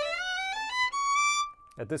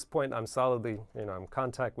at this point, I'm solidly, I'm in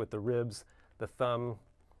contact with the ribs. The thumb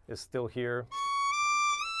is still here.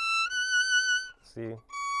 See?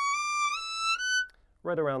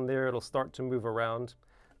 Right around there, it'll start to move around,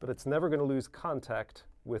 but it's never going to lose contact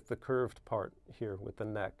with the curved part here, with the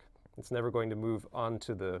neck. It's never going to move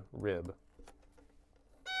onto the rib.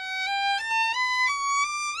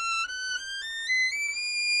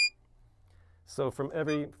 So from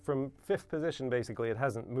fifth position, basically, it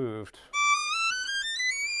hasn't moved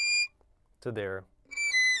to there.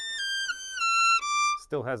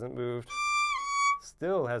 Still hasn't moved.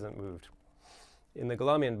 Still hasn't moved. In the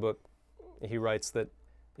Galamian book, he writes that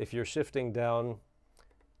if you're shifting down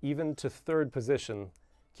even to third position,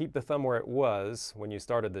 keep the thumb where it was when you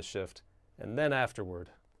started the shift, and then afterward,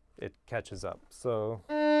 it catches up. So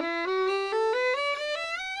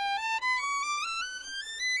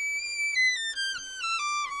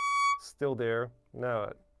still there, now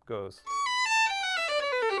it goes.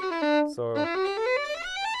 So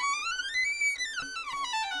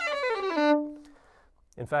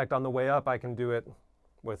in fact, on the way up, I can do it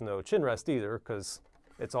with no chin rest either, because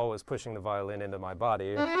it's always pushing the violin into my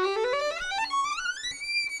body.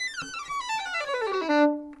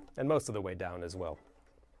 And most of the way down as well.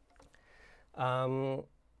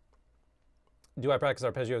 Do I practice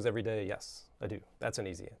arpeggios every day? Yes, I do. That's an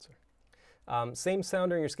easy answer. Same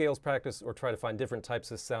sound during your scales practice, or try to find different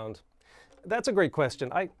types of sound? That's a great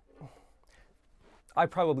question. I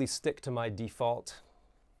probably stick to my default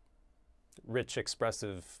rich,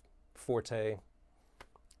 expressive forte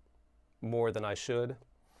more than I should.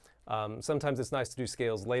 Sometimes it's nice to do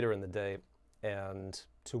scales later in the day and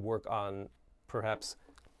to work on perhaps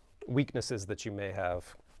weaknesses that you may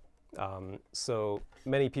have. So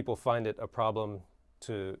many people find it a problem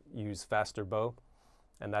to use faster bow,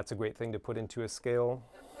 and that's a great thing to put into a scale.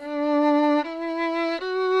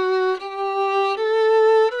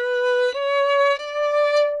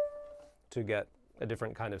 To get a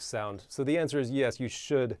different kind of sound. So the answer is yes, you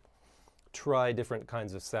should try different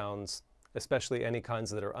kinds of sounds, especially any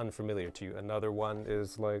kinds that are unfamiliar to you. Another one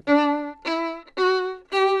is like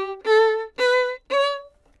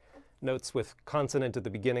notes with consonant at the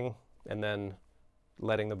beginning and then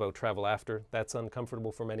letting the bow travel after. That's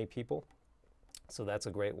uncomfortable for many people. So that's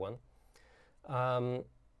a great one.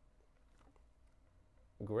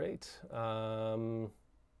 Great.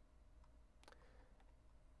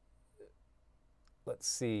 Let's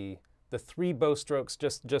see. The three bow strokes,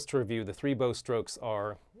 just to review, the three bow strokes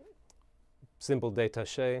are simple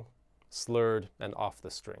détaché, slurred, and off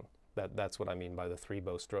the string. That's what I mean by the three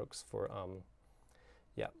bow strokes for,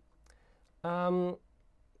 yeah. All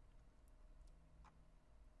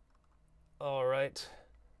right,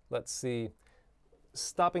 let's see.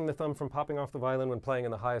 Stopping the thumb from popping off the violin when playing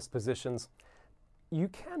in the highest positions. You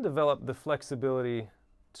can develop the flexibility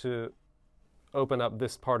to open up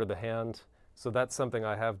this part of the hand. So that's something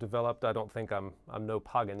I have developed. I don't think I'm no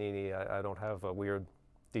Paganini. I don't have a weird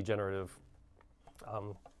degenerative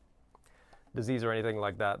disease or anything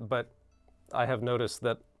like that. But I have noticed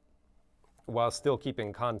that while still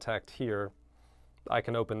keeping contact here, I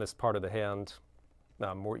can open this part of the hand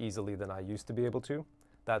more easily than I used to be able to.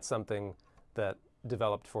 That's something that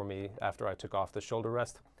developed for me after I took off the shoulder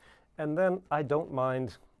rest. And then I don't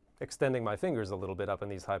mind extending my fingers a little bit up in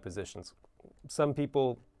these high positions. Some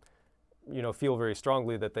people, you know, feel very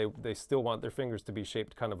strongly that they still want their fingers to be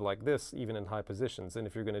shaped kind of like this, even in high positions. And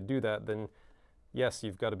if you're going to do that, then yes,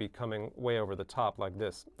 you've got to be coming way over the top like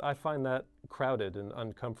this. I find that crowded and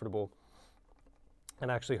uncomfortable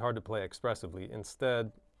and actually hard to play expressively.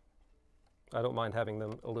 Instead, I don't mind having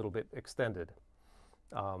them a little bit extended.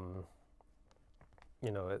 You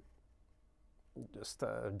know, just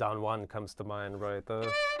Don Juan comes to mind, right?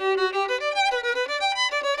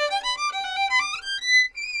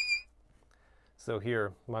 So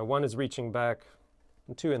here, my 1 is reaching back,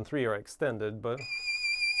 and 2 and 3 are extended, but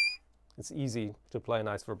it's easy to play a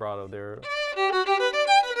nice vibrato there.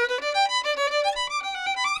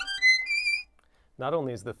 Not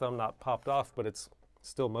only is the thumb not popped off, but it's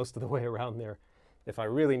still most of the way around there. If I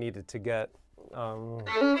really needed to get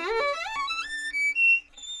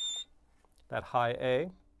that high A,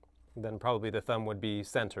 then probably the thumb would be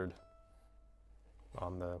centered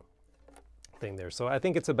on the thing there. So I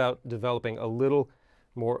think it's about developing a little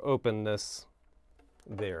more openness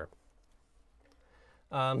there.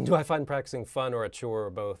 Do I find practicing fun or a chore or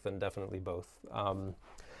both? And definitely both.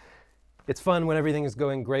 It's fun when everything is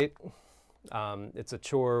going great. It's a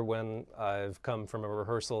chore when I've come from a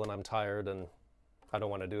rehearsal and I'm tired and I don't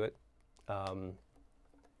want to do it. And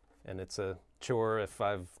it's a chore if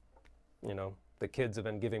you know, the kids have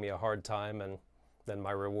been giving me a hard time and then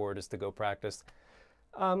my reward is to go practice.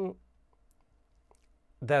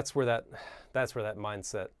 That's where that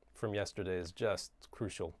mindset from yesterday is just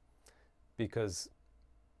crucial, because,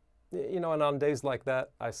 you know, and on days like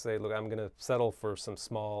that, I say, look, I'm going to settle for some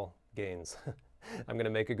small gains. I'm going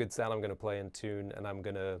to make a good sound, I'm going to play in tune, and I'm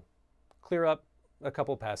going to clear up a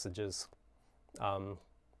couple passages. I'm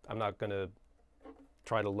not going to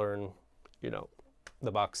try to learn,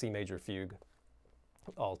 the Bach C major fugue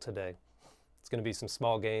all today. It's going to be some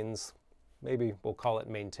small gains. Maybe we'll call it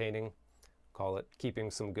maintaining, call it keeping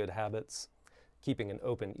some good habits, keeping an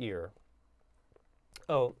open ear.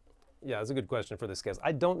 Oh, yeah, that's a good question for this guest.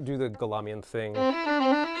 I don't do the Galamian thing.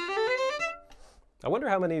 I wonder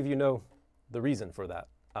how many of you know the reason for that.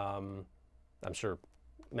 I'm sure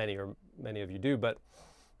many of you do, but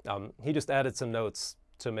he just added some notes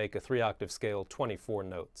to make a 3-octave scale 24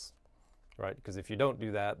 notes, right? Because if you don't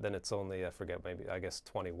do that, then it's only, I guess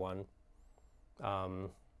 21.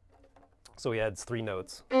 So he adds 3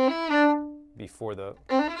 notes before the,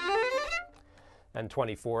 and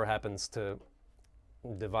 24 happens to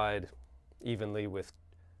divide evenly with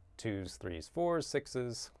 2s, 3s, 4s,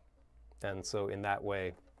 6s. And so in that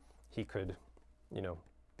way, he could,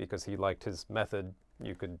 because he liked his method,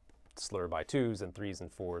 you could slur by 2s and 3s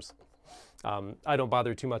and 4s. I don't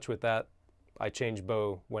bother too much with that. I change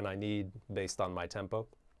bow when I need based on my tempo.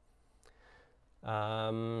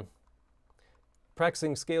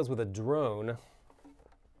 Practicing scales with a drone,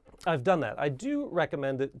 I've done that. I do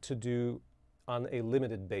recommend it to do on a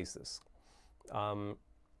limited basis.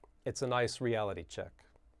 It's a nice reality check.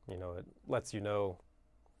 It lets you know,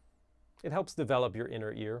 it helps develop your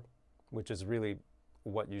inner ear, which is really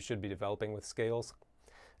what you should be developing with scales.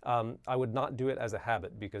 I would not do it as a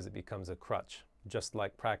habit because it becomes a crutch, just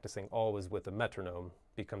like practicing always with a metronome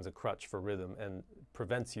becomes a crutch for rhythm and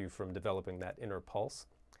prevents you from developing that inner pulse.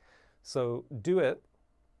 So do it,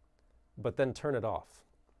 but then turn it off.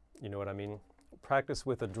 You know what I mean? Practice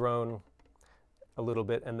with a drone a little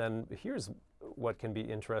bit, and then here's what can be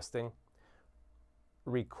interesting.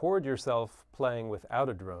 Record yourself playing without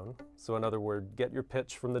a drone. So in other words, get your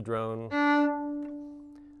pitch from the drone,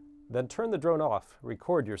 then turn the drone off,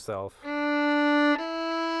 record yourself,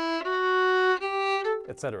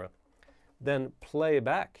 etc. Then play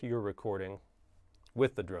back your recording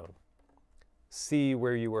with the drone. See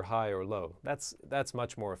where you were high or low. That's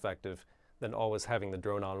much more effective than always having the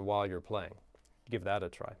drone on while you're playing. Give that a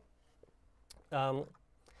try.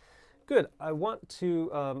 Good. I want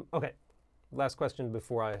to, okay, last question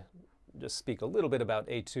before I just speak a little bit about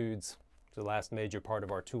etudes, the last major part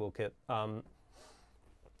of our toolkit.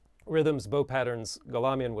 Rhythms, bow patterns,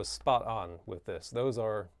 Galamian was spot on with this. Those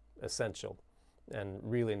are essential and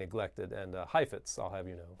really neglected. And Heifetz, I'll have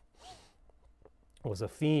you know, was a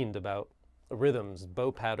fiend about rhythms,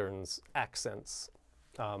 bow patterns, accents.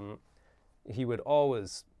 He would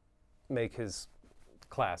always make his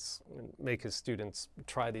class, make his students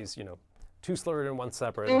try these, 2 slurred and 1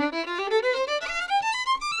 separate,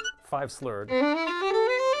 5 slurred,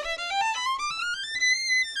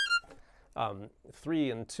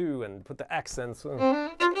 3 and 2, and put the accents,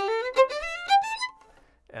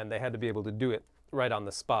 and they had to be able to do it right on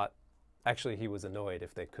the spot. Actually, he was annoyed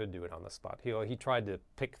if they could do it on the spot. He tried to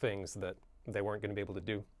pick things that they weren't going to be able to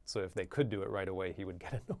do, so if they could do it right away, he would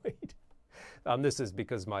get annoyed. This is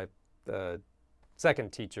because my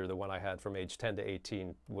second teacher, the one I had from age 10 to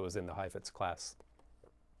 18, was in the Heifetz class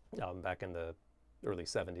back in the early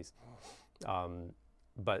 70s.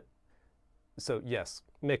 But so yes,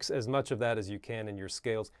 mix as much of that as you can in your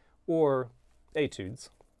scales, or etudes,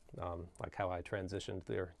 like how I transitioned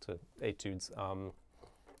there to etudes.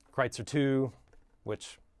 Kreutzer 2,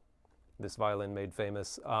 which this violin made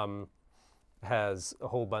famous, has a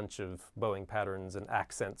whole bunch of bowing patterns and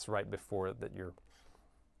accents right before it that you're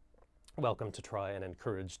welcome to try and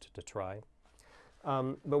encouraged to try.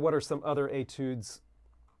 But what are some other etudes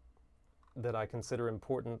that I consider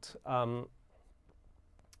important? I'm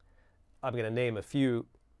going to name a few,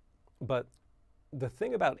 but the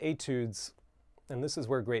thing about etudes, and this is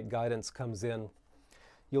where great guidance comes in,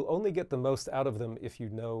 you'll only get the most out of them if you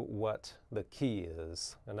know what the key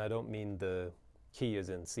is. And I don't mean the key is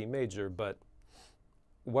in C major, but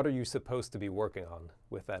what are you supposed to be working on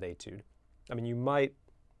with that etude? I mean, you might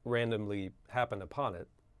randomly happen upon it,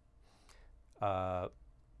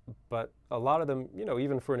 but a lot of them,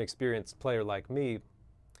 even for an experienced player like me,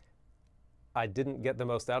 I didn't get the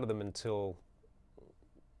most out of them until,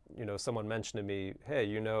 someone mentioned to me, hey,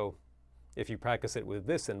 if you practice it with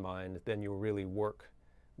this in mind, then you'll really work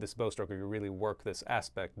this bow stroke, or you really work this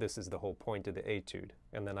aspect. This is the whole point of the etude.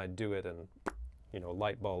 And then I do it and,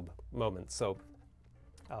 light bulb moments. So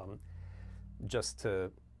just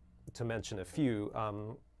to mention a few,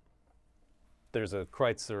 there's a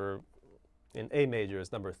Kreutzer in A major,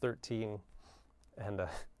 is number 13, and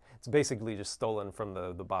it's basically just stolen from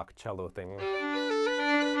the Bach cello thing.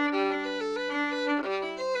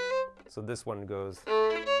 So this one goes,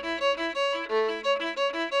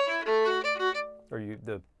 or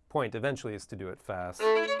the point eventually is to do it fast.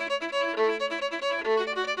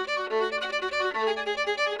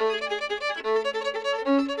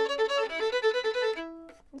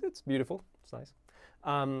 It's beautiful, it's nice.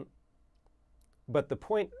 But the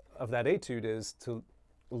point of that etude is to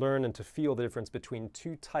learn and to feel the difference between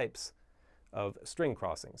two types of string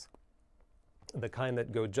crossings. The kind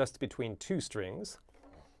that go just between two strings,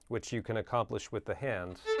 which you can accomplish with the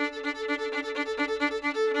hand.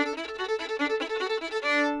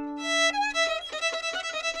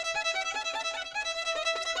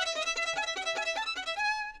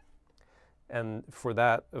 And for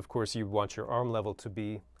that, of course, you want your arm level to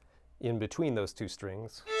be in between those two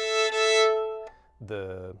strings,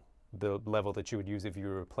 the level that you would use if you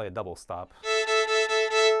were to play a double stop.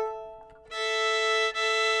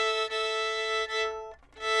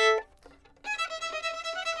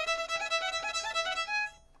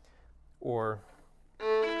 Or,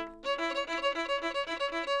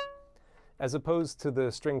 as opposed to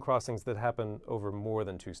the string crossings that happen over more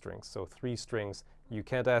than two strings, so 3 strings, you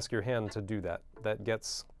can't ask your hand to do that. That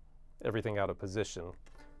gets everything out of position.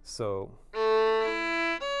 So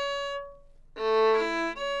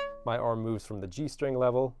my arm moves from the G string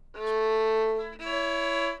level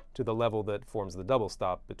to the level that forms the double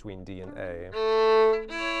stop between D and A.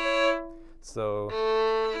 So,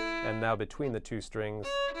 and now between the two strings,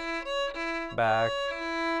 back,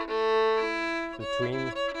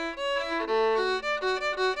 between.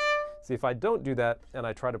 See, if I don't do that and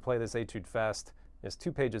I try to play this etude fast, it's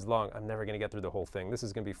 2 pages long, I'm never going to get through the whole thing. This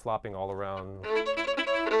is going to be flopping all around.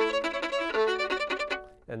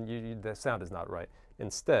 And the sound is not right.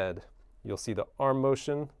 Instead, you'll see the arm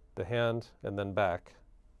motion, the hand, and then back.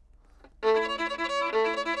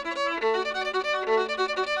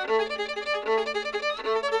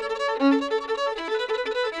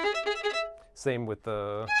 Same with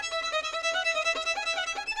the...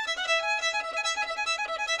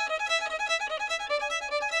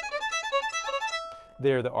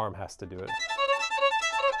 There, the arm has to do it.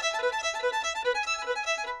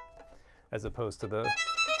 As opposed to the...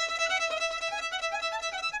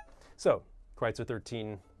 So, Kreutzer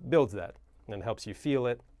 13 builds that and helps you feel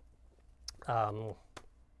it. Kreutzer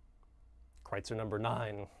number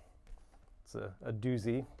 9, it's a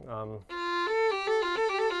doozy.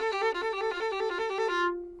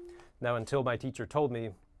 Now, until my teacher told me,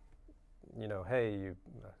 you know, hey,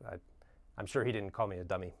 I'm sure he didn't call me a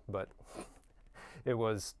dummy, but it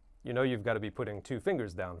was, you know, you've got to be putting 2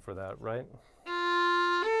 fingers down for that, right?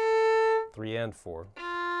 3 and 4.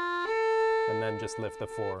 And then just lift the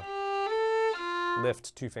 4.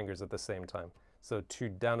 Lift 2 fingers at the same time. So 2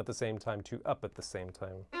 down at the same time, 2 up at the same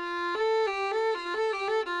time.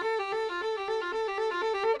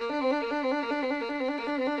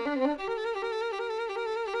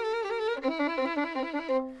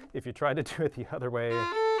 If you try to do it the other way,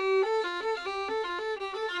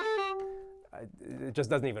 it just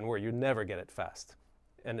doesn't even work. You never get it fast.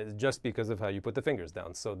 And it's just because of how you put the fingers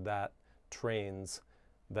down. So that trains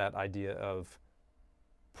that idea of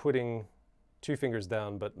putting 2 fingers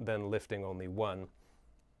down, but then lifting only 1.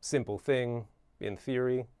 Simple thing in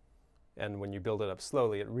theory. And when you build it up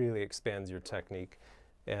slowly, it really expands your technique.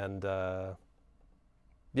 And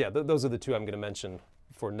yeah, those are the 2 I'm going to mention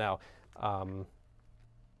for now.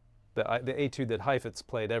 The etude that Heifetz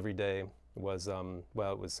played every day was,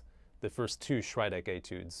 well, it was the first 2 Schreideck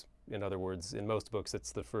etudes. In other words, in most books,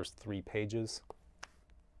 it's the first 3 pages.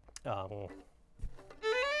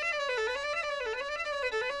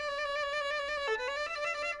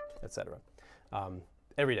 Etc.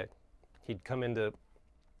 Every day. He'd come into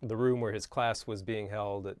the room where his class was being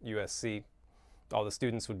held at USC. All the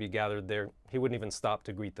students would be gathered there. He wouldn't even stop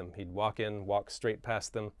to greet them. He'd walk in, walk straight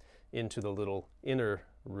past them into the little inner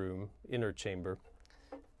room, inner chamber,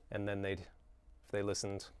 and then if they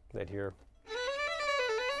listened, they'd hear.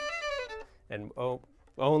 And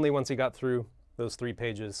only once he got through those 3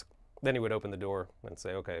 pages, then he would open the door and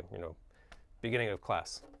say, okay, you know, beginning of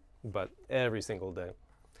class, but every single day.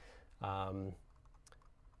 Well,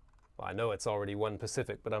 I know it's already 1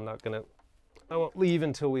 Pacific, but I won't leave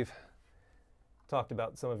until we've talked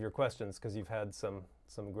about some of your questions, because you've had some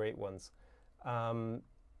great ones.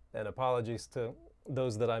 And apologies to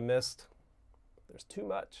those that I missed. There's too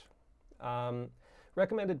much.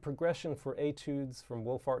 Recommended progression for etudes from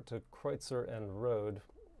Wolfart to Kreutzer and Rode.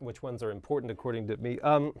 Which ones are important according to me?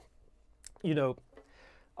 You know,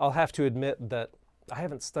 I'll have to admit that I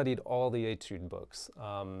haven't studied all the etude books.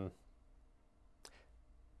 And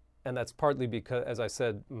that's partly because, as I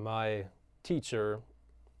said, my teacher,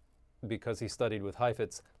 because he studied with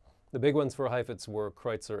Heifetz, The big ones for Heifetz were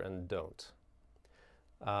Kreutzer and Don't.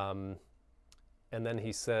 And then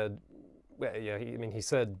he said, well, yeah, he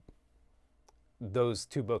said those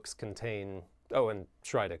two books contain, oh, and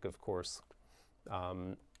Schreidik, of course.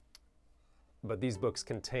 But these books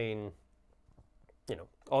contain,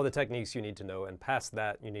 all the techniques you need to know, and past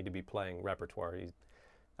that, you need to be playing repertoire.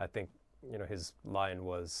 I think, his line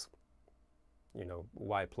was,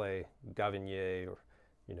 why play Gavinier, or,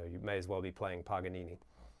 you may as well be playing Paganini.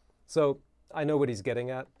 So I know what he's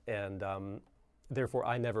getting at, and therefore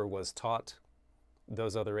I never was taught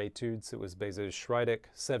those other etudes. It was basically Schreidik,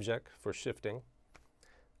 Sevcek for shifting,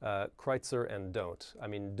 Kreutzer, and Don't.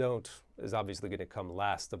 Don't is obviously going to come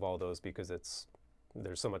last of all those because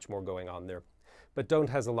there's so much more going on there. But Don't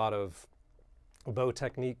has a lot of bow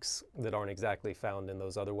techniques that aren't exactly found in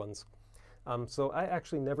those other ones. So I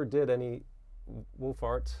actually never did any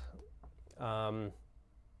Wolfart. I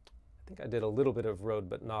think I did a little bit of Rode,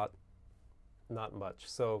 but not much.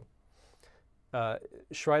 So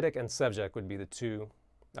Schreidik and Sevcek would be the two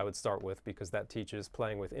I would start with, because that teaches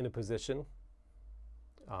playing within a position,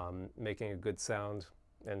 making a good sound,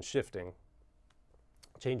 and shifting,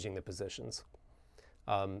 changing the positions.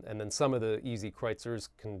 And then some of the easy Kreutzers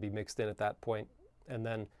can be mixed in at that point. And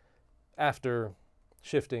then after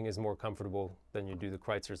shifting is more comfortable, then you do the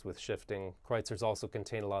Kreutzers with shifting. Kreutzers also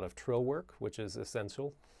contain a lot of trill work, which is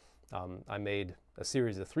essential. I made a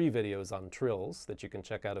series of 3 videos on trills that you can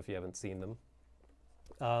check out if you haven't seen them.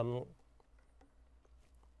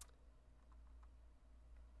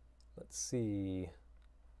 Let's see.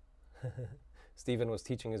 Stephen was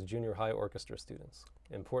teaching his junior high orchestra students.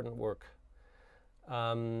 Important work.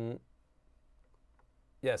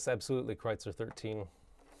 Yes, absolutely, Kreutzer 13.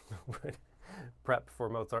 Prep for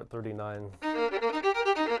Mozart 39.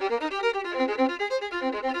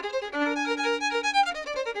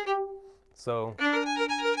 So,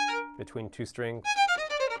 between 2 strings,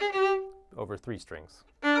 over 3 strings.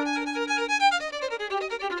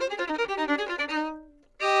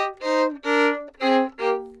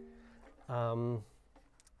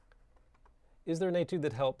 Is there an etude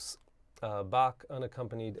that helps Bach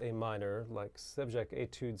unaccompanied A minor, like Sevcek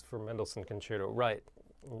etudes for Mendelssohn Concerto? Right.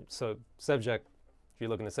 So Sevcek, if you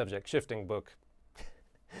look in the Sevcek shifting book,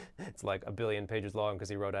 it's like 1 billion pages long because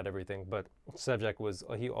he wrote out everything. But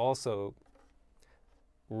Sevcek he also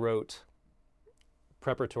wrote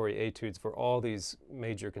preparatory etudes for all these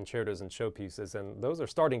major concertos and showpieces, and those are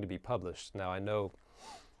starting to be published. Now I know,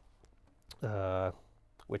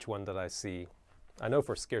 which one did I see? I know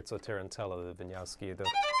for Scherzo Tarantella, the Wieniawski,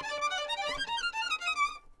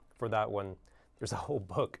 for that one, there's a whole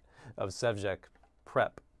book of Sevcek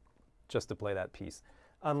prep just to play that piece.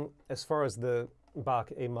 As far as the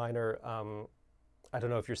Bach A minor, I don't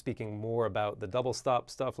know if you're speaking more about the double stop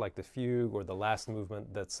stuff like the fugue, or the last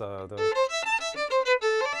movement that's the...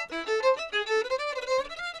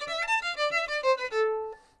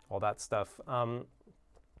 all that stuff.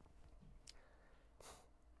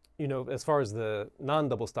 As far as the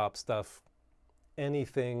non-double stop stuff,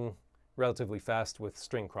 anything relatively fast with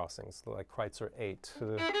string crossings, like Kreutzer 8.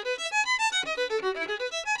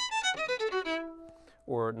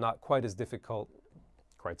 Or not quite as difficult,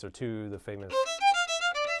 Kreutzer 2, the famous.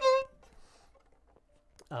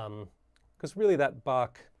 Because really that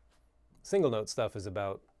Bach single note stuff is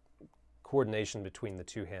about coordination between the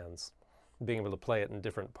 2 hands, being able to play it in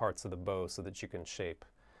different parts of the bow so that you can shape.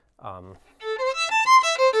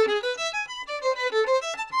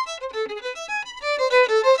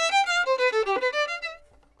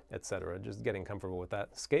 Etc. Just getting comfortable with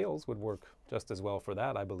that. Scales would work just as well for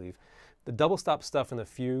that, I believe. The double stop stuff in the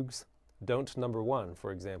fugues, Don't number 1,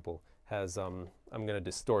 for example, has, I'm going to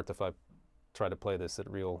distort if I try to play this at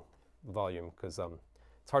real volume, because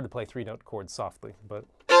it's hard to play 3-note chords softly, but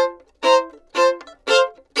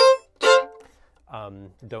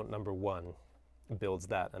Don't number 1 builds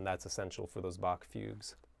that, and that's essential for those Bach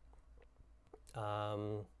fugues.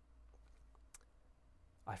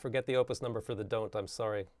 I forget the opus number for the Don't, I'm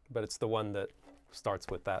sorry, but it's the one that starts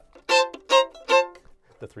with that,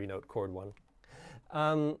 the 3-note chord one.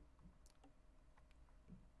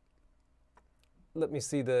 Let me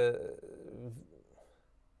see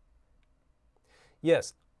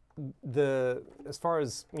yes, as far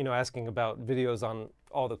as, asking about videos on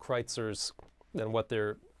all the Kreutzers and what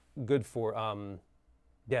they're good for,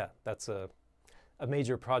 yeah, that's a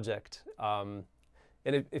major project. And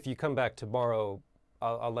if you come back tomorrow,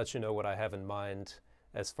 I'll let you know what I have in mind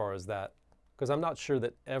as far as that, because I'm not sure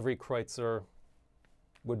that every Kreutzer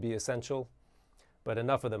would be essential, but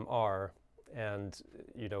enough of them are. And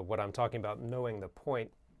what I'm talking about, knowing the point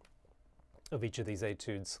of each of these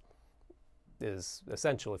etudes, is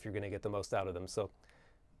essential if you're going to get the most out of them. So,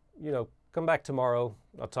 you know, come back tomorrow.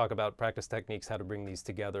 I'll talk about practice techniques, how to bring these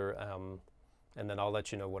together, and then I'll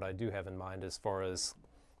let you know what I do have in mind as far as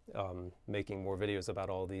making more videos about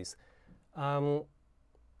all these.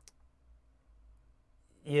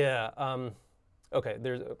 Okay,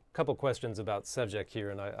 there's a couple questions about Sevcek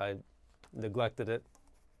here, and I neglected it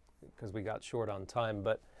because we got short on time,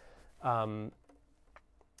 but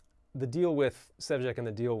the deal with Sevcek and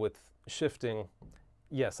the deal with shifting,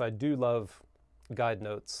 yes, I do love guide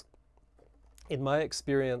notes. In my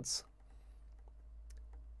experience,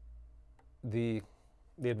 the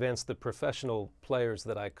professional players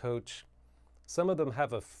that I coach, some of them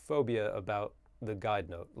have a phobia about the guide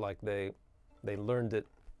note, like they learned it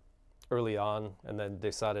early on and then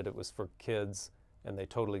decided it was for kids and they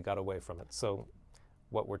totally got away from it. So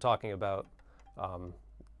what we're talking about,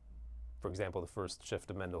 for example, the first shift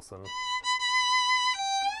of Mendelssohn,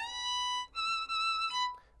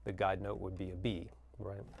 the guide note would be a B,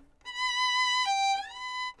 right?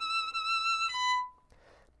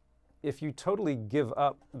 If you totally give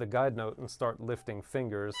up the guide note and start lifting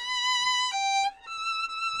fingers,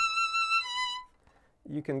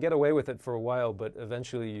 you can get away with it for a while, but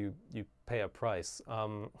eventually you pay a price.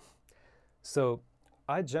 So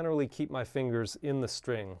I generally keep my fingers in the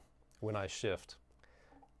string when I shift.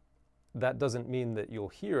 That doesn't mean that you'll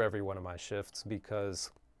hear every one of my shifts, because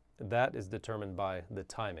that is determined by the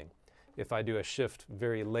timing. If I do a shift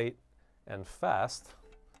very late and fast,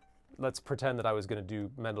 let's pretend that I was going to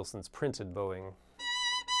do Mendelssohn's printed bowing,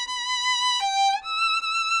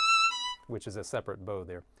 which is a separate bow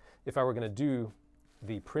there. If I were going to do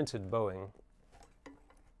the printed bowing,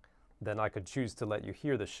 then I could choose to let you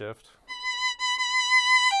hear the shift,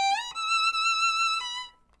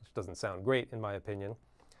 which doesn't sound great in my opinion.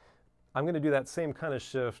 I'm going to do that same kind of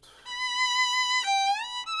shift,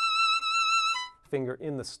 finger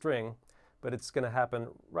in the string, but it's going to happen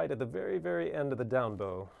right at the very, very end of the down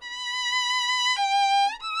bow.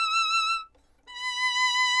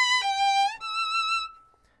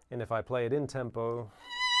 And if I play it in tempo,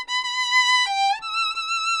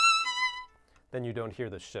 then you don't hear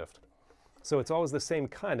the shift. So it's always the same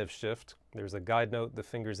kind of shift. There's a guide note, the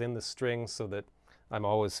finger's in the string so that I'm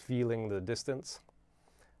always feeling the distance,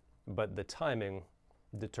 but the timing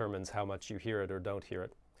determines how much you hear it or don't hear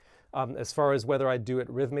it. As far as whether I do it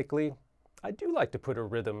rhythmically, I do like to put a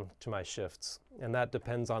rhythm to my shifts, and that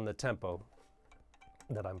depends on the tempo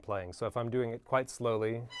that I'm playing. So if I'm doing it quite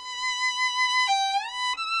slowly,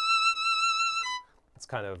 it's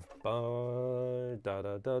kind of da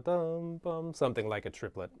da da dum bum, something like a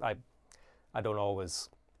triplet. I don't always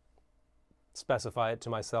specify it to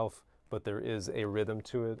myself, but there is a rhythm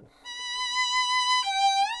to it.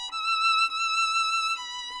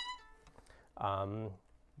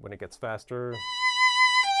 When it gets faster,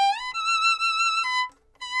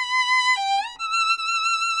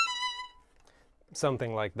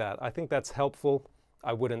 something like that. I think that's helpful.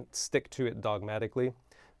 I wouldn't stick to it dogmatically,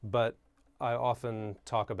 but I often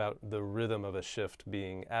talk about the rhythm of a shift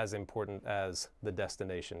being as important as the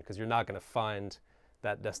destination, because you're not going to find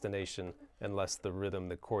that destination unless the rhythm,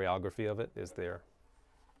 the choreography of it is there.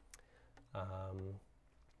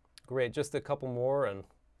 Great, just a couple more and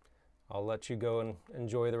I'll let you go and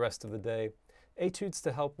enjoy the rest of the day. Etudes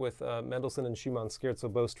to help with Mendelssohn and Schumann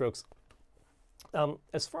scherzo bow strokes.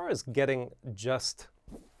 As far as getting just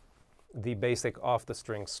the basic off the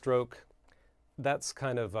string stroke, that's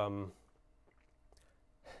kind of,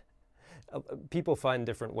 people find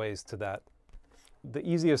different ways to that. The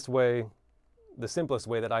easiest way, the simplest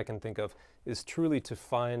way that I can think of is truly to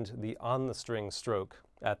find the on the string stroke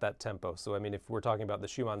at that tempo. So I mean, if we're talking about the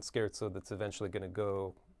Schumann scherzo that's eventually going to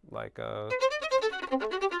go like a...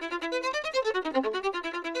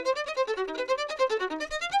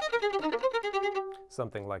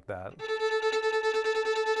 something like that.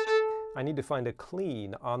 I need to find a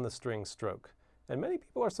clean on the string stroke. And many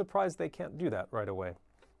people are surprised they can't do that right away.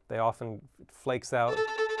 They often flakes out.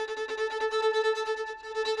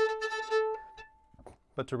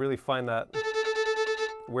 But to really find that,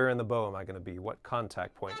 where in the bow am I going to be? What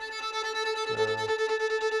contact point?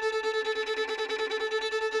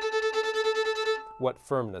 What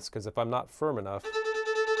firmness? Because if I'm not firm enough,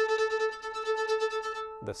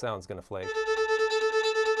 the sound's going to flake.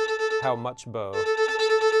 How much bow?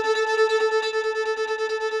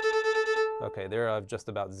 Okay, there I've just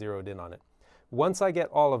about zeroed in on it. Once I get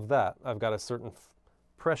all of that, I've got a certain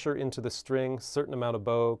pressure into the string, certain amount of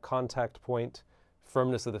bow, contact point,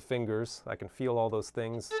 firmness of the fingers. I can feel all those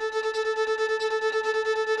things.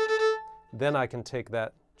 Then I can take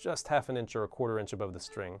that just half an inch or a quarter inch above the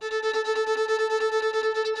string.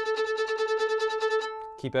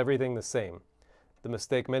 keep everything the same. The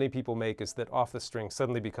mistake many people make is that off the string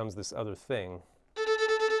suddenly becomes this other thing.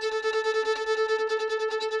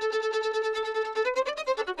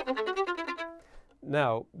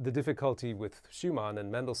 Now, the difficulty with Schumann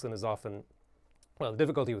and Mendelssohn is often, well, the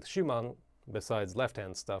difficulty with Schumann, besides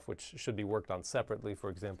left-hand stuff, which should be worked on separately,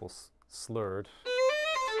 for example, slurred.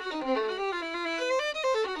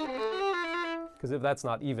 Because if that's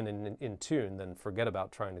not even in tune, then forget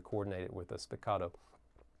about trying to coordinate it with a spiccato.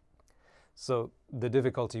 So the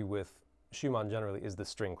difficulty with Schumann generally is the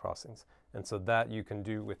string crossings. And so that you can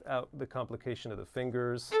do without the complication of the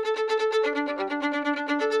fingers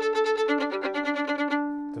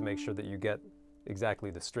to make sure that you get exactly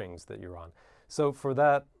the strings that you're on. So for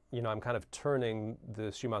that, you know, I'm kind of turning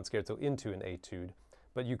the Schumann scherzo into an etude,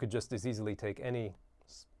 but you could just as easily take any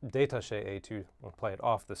détaché etude and play it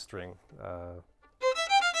off the string.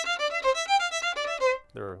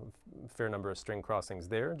 There are a fair number of string crossings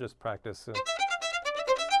there. Just practice.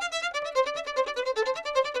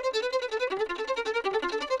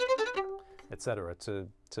 Etc.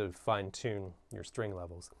 to fine-tune your string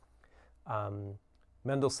levels.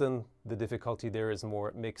 Mendelssohn, the difficulty there is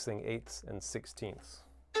more mixing eighths and sixteenths.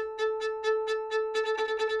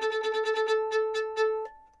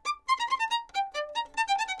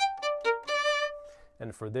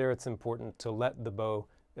 And for there, it's important to let the bow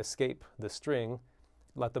escape the string,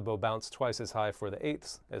 let the bow bounce twice as high for the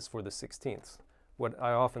eighths as for the sixteenths. What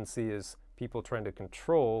I often see is people trying to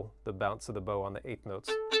control the bounce of the bow on the eighth notes.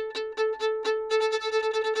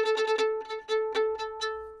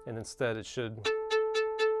 And instead it should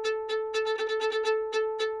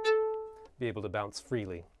be able to bounce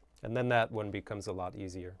freely. And then that one becomes a lot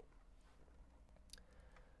easier.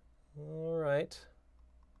 All right.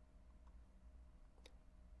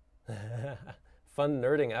 Fun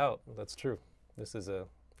nerding out, that's true. This is a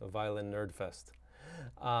violin nerd fest.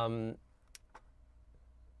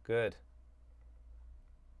 Good.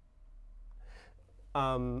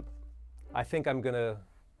 I think I'm gonna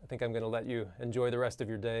let you enjoy the rest of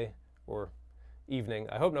your day or evening.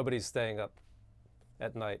 I hope nobody's staying up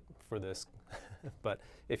at night for this, but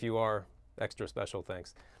if you are, extra special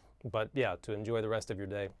thanks. But yeah, to enjoy the rest of your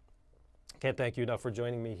day. Can't thank you enough for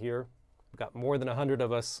joining me here. We've got more than 100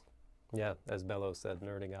 of us. Yeah, as Bello said,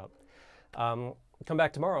 nerding out. Come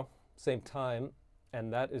back tomorrow, same time,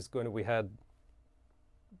 and that is going to, we had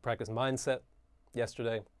practice mindset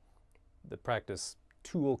yesterday, the practice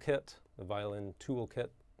toolkit, the violin toolkit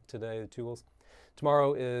today, the tools.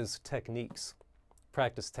 Tomorrow is techniques,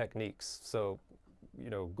 practice techniques. So, you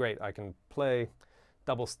know, great, I can play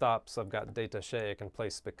double stops, I've got détaché, I can play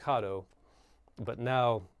spiccato, but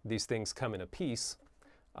now these things come in a piece.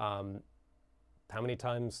 How many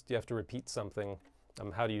times do you have to repeat something?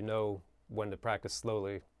 How do you know when to practice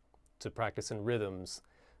slowly, to practice in rhythms,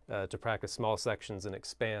 to practice small sections and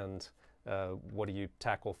expand? What do you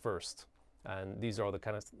tackle first? And these are all the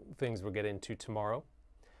kind of things we'll get into tomorrow.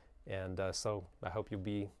 And so I hope you'll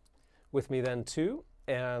be with me then too.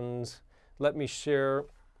 And let me share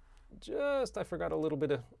just, I forgot a little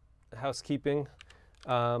bit of housekeeping.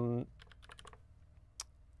 A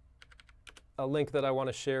link that I want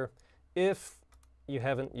to share. If you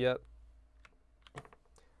haven't yet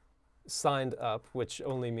signed up, which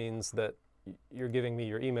only means that you're giving me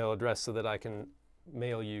your email address so that I can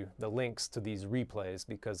mail you the links to these replays,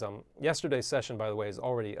 because yesterday's session, by the way, is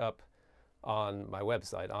already up on my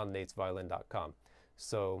website, on natesviolin.com.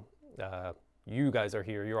 So you guys are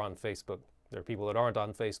here, you're on Facebook. There are people that aren't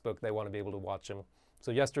on Facebook, they want to be able to watch them.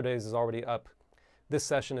 So yesterday's is already up. This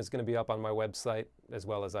session is going to be up on my website, as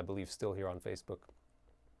well as, I believe, still here on Facebook.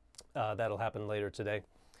 That'll happen later today.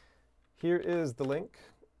 Here is the link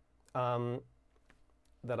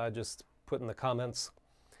that I just put in the comments.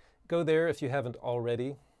 Go there if you haven't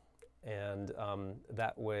already, and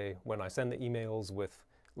that way when I send the emails with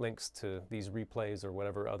links to these replays or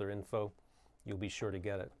whatever other info, you'll be sure to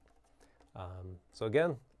get it. So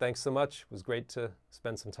again, thanks so much. It was great to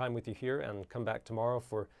spend some time with you here, and come back tomorrow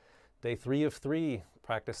for day 3 of 3,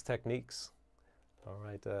 practice techniques. All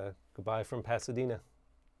right, goodbye from Pasadena.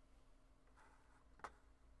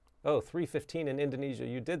 Oh, 3:15 in Indonesia.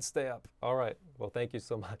 You did stay up. All right. Well, thank you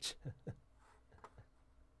so much.